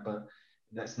blessed now, but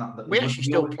that's not the... We actually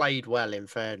still played well, in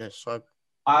fairness. So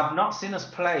I've not seen us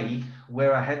play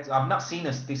where I've not seen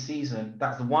us this season.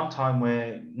 That's the one time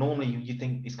where normally you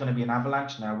think it's going to be an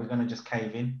avalanche now. We're going to just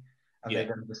cave in and they're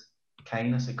going to just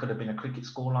cane us. It could have been a cricket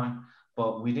scoreline,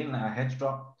 but we didn't let our heads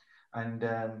drop. And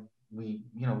we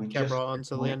kept right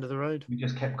until the end of the road. We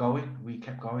just kept going. We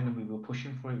kept going and we were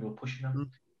pushing for it. We were pushing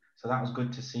them. So that was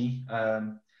good to see.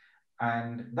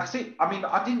 And that's it. I mean,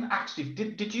 I didn't actually...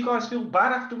 Did you guys feel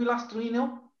bad after we lost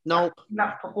 3-0? No.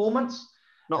 That performance?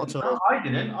 Not at all. No, I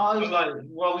didn't. I was like,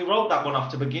 well, we wrote that one off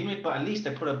to begin with, but at least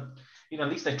they at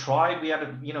least they tried. We had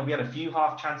a few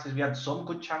half chances. We had some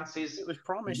good chances. It was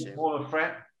promising. More of a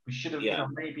threat. We should have,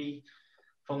 maybe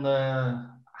from the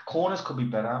corners could be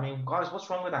better. I mean, guys, what's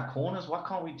wrong with our corners? Why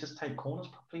can't we just take corners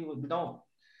properly? We don't.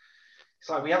 It's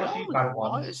like we have a few bad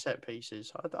ones. Set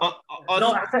pieces.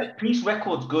 Our set piece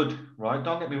record's good, right?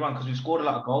 Don't get me wrong, because we've scored a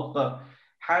lot of goals. But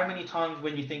how many times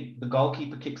when you think the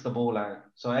goalkeeper kicks the ball out?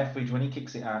 So Etheridge, when he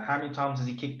kicks it out, how many times has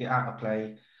he kicked it out of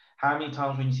play? How many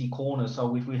times when you see corners?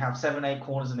 So if we have 7-8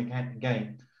 corners in the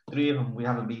game, 3 of them we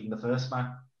haven't beaten the first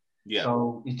man. Yeah.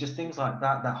 So it's just things like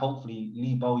that hopefully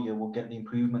Lee Bowyer will get the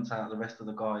improvements out of the rest of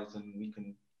the guys, and we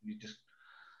just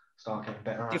start getting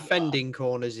better. Defending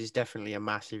corners is definitely a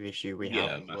massive issue we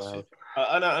have. Massive.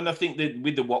 And I think that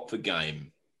with the Watford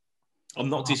game, I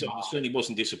certainly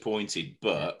wasn't disappointed,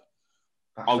 but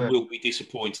I will be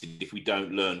disappointed if we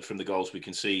don't learn from the goals we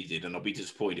conceded, and I'll be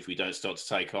disappointed if we don't start to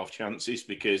take half chances,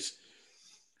 because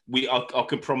I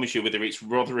can promise you, whether it's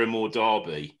Rotherham or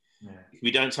Derby, if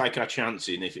we don't take our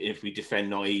chances, and if we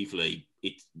defend naively,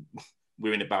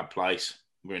 we're in a bad place.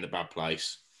 We're in a bad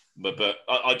place. But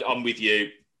I'm with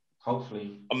you.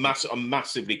 Hopefully, I'm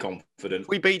massively confident. If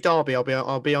we beat Derby,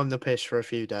 I'll be on the piss for a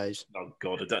few days. Oh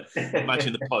God, I don't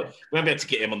imagine the pod. We won't be able to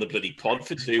get him on the bloody pod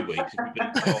for 2 weeks.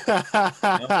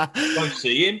 Won't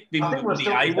see him.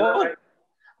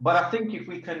 But I think if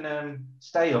we can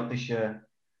stay up this year,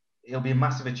 it'll be a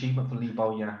massive achievement for Lee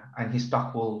Bowyer, and his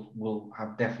stock will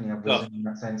have definitely risen in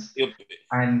that sense.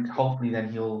 And hopefully,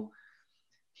 then he'll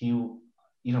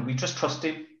we just trust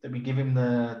him, that we give him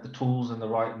the tools and the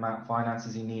right amount of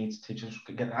finances he needs to just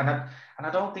get. And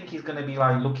I don't think he's going to be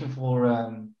like looking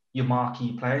for your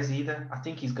marquee players either. I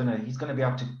think he's gonna be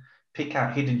able to pick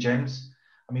out hidden gems.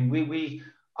 I mean,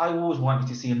 I always wanted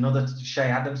to see another Shea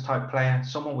Adams type player,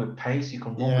 someone with pace, you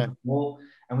can run with the ball,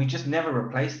 and we just never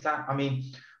replaced that. I mean,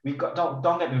 we've got,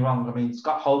 don't get me wrong. I mean,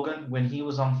 Scott Hogan, when he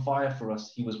was on fire for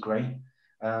us, he was great.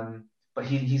 But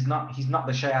he's not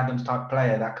the Shea Adams type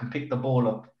player that can pick the ball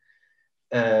up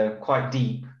quite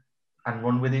deep and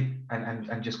run with it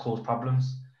and just cause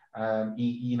problems.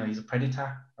 He's a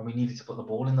predator, and we needed to put the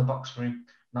ball in the box for him,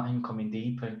 not him coming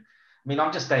deep. And I mean,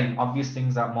 I'm just saying obvious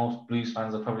things that most Blues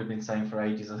fans have probably been saying for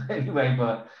ages anyway.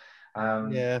 But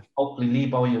Hopefully Lee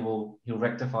Bowyer he'll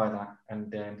rectify that,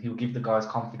 and he'll give the guys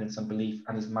confidence and belief,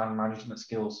 and his man management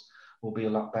skills will be a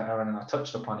lot better. And I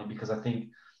touched upon it because I think,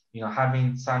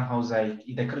 having San Jose,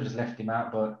 they could have just left him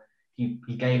out, but he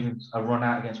gave him a run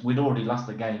out against. We'd already lost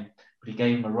the game, but he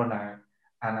gave him a run out,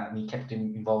 and he kept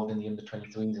him involved in the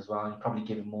under-23s as well. And he probably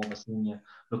gave him more of a senior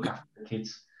look after the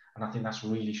kids, and I think that's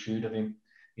really shrewd of him,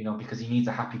 because he needs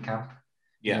a happy camp.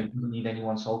 He doesn't need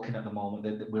anyone sulking at the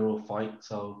moment. We're all fight,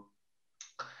 so.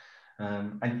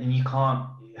 And you can't.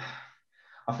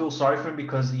 I feel sorry for him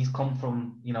because he's come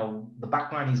from, the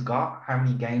background he's got, how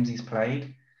many games he's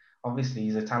played. Obviously,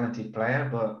 he's a talented player,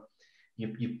 but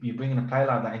you're bringing a player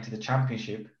like that into the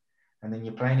championship, and then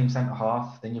you're playing him centre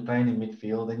half, then you're playing him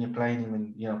midfield, then you're playing him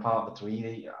in part of the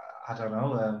three. I don't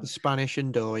know. Spanish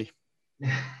Ndoye.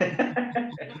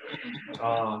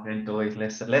 Oh, Ndoye.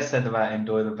 Less said about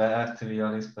Ndoye the better, to be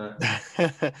honest. But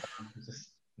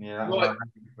yeah,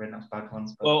 that's bad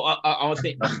ones. But... Well, I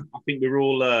think we're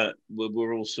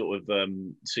all sort of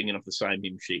singing off the same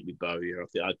hymn sheet with Bowyer.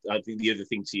 I think the other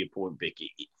thing, to your point, Vic,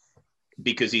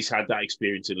 because he's had that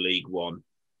experience in League One.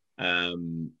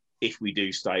 If we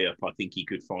do stay up, I think he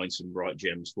could find some right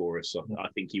gems for us. I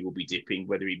think he will be dipping,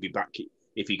 whether he'd be back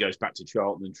if he goes back to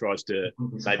Charlton and tries to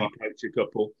maybe coach a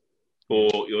couple,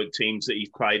 or your teams that he's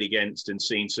played against and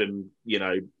seen some,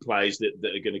 players that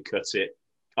are going to cut it.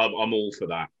 I'm all for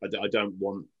that. I don't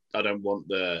want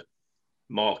the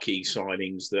marquee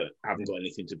signings that haven't got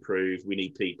anything to prove. We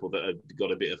need people that have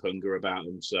got a bit of hunger about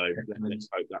them. So let's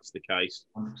hope that's the case.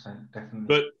 100%, definitely.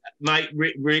 But mate,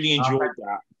 really enjoyed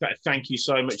that. Thank you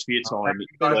so much for your time.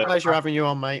 It's been a pleasure having you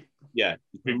on, mate. Yeah,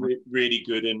 it's been really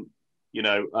good, and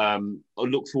I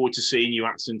look forward to seeing you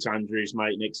at St Andrews,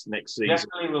 mate, next season.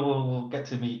 Definitely, we'll get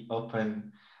to meet up,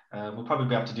 and we'll probably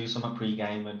be able to do some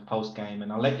pre-game and post-game,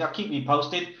 and I'll keep you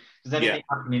posted. If there's anything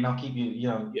happening, I'll keep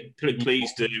you.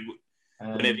 Please do.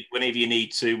 Whenever you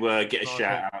need to get a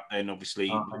shout out, then obviously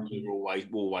we're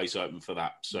always open for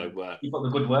that. So keep up the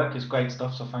good work. It's great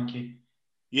stuff. So thank you.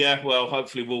 Yeah, well,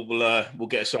 hopefully we'll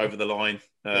get us over the line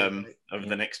over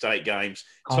the next 8 games.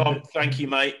 Tom, thank you,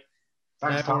 mate.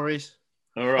 Thanks, Tom.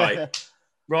 All right,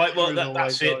 right. Well,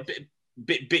 that's it.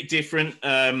 Bit different,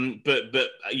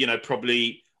 but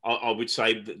probably I would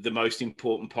say the most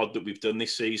important pod that we've done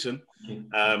this season.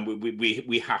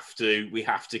 We have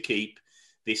to keep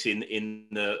this in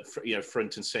the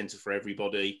front and centre for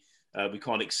everybody. We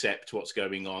can't accept what's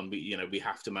going on. We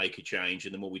have to make a change,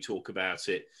 and the more we talk about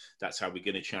it, that's how we're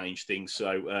going to change things.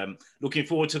 So looking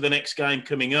forward to the next game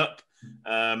coming up.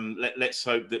 Let's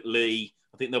hope that Lee,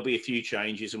 I think there'll be a few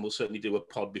changes, and we'll certainly do a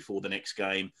pod before the next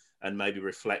game and maybe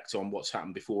reflect on what's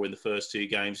happened before in the first 2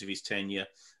 games of his tenure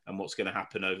and what's going to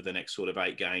happen over the next sort of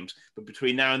 8 games. But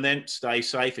between now and then, stay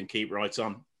safe and keep right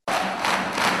on.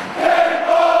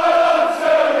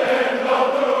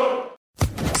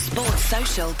 Sports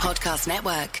Social Podcast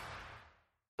Network.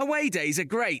 Away days are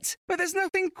great, but there's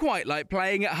nothing quite like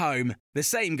playing at home. The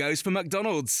same goes for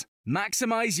McDonald's.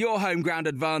 Maximise your home ground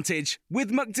advantage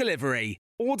with McDelivery.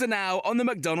 Order now on the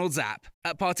McDonald's app.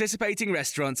 At participating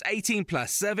restaurants, 18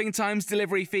 plus serving times,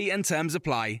 delivery fee and terms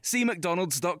apply. See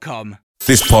mcdonalds.com.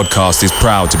 This podcast is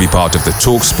proud to be part of the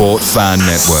TalkSport Fan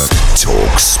Network.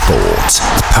 TalkSport.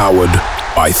 Powered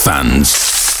by fans.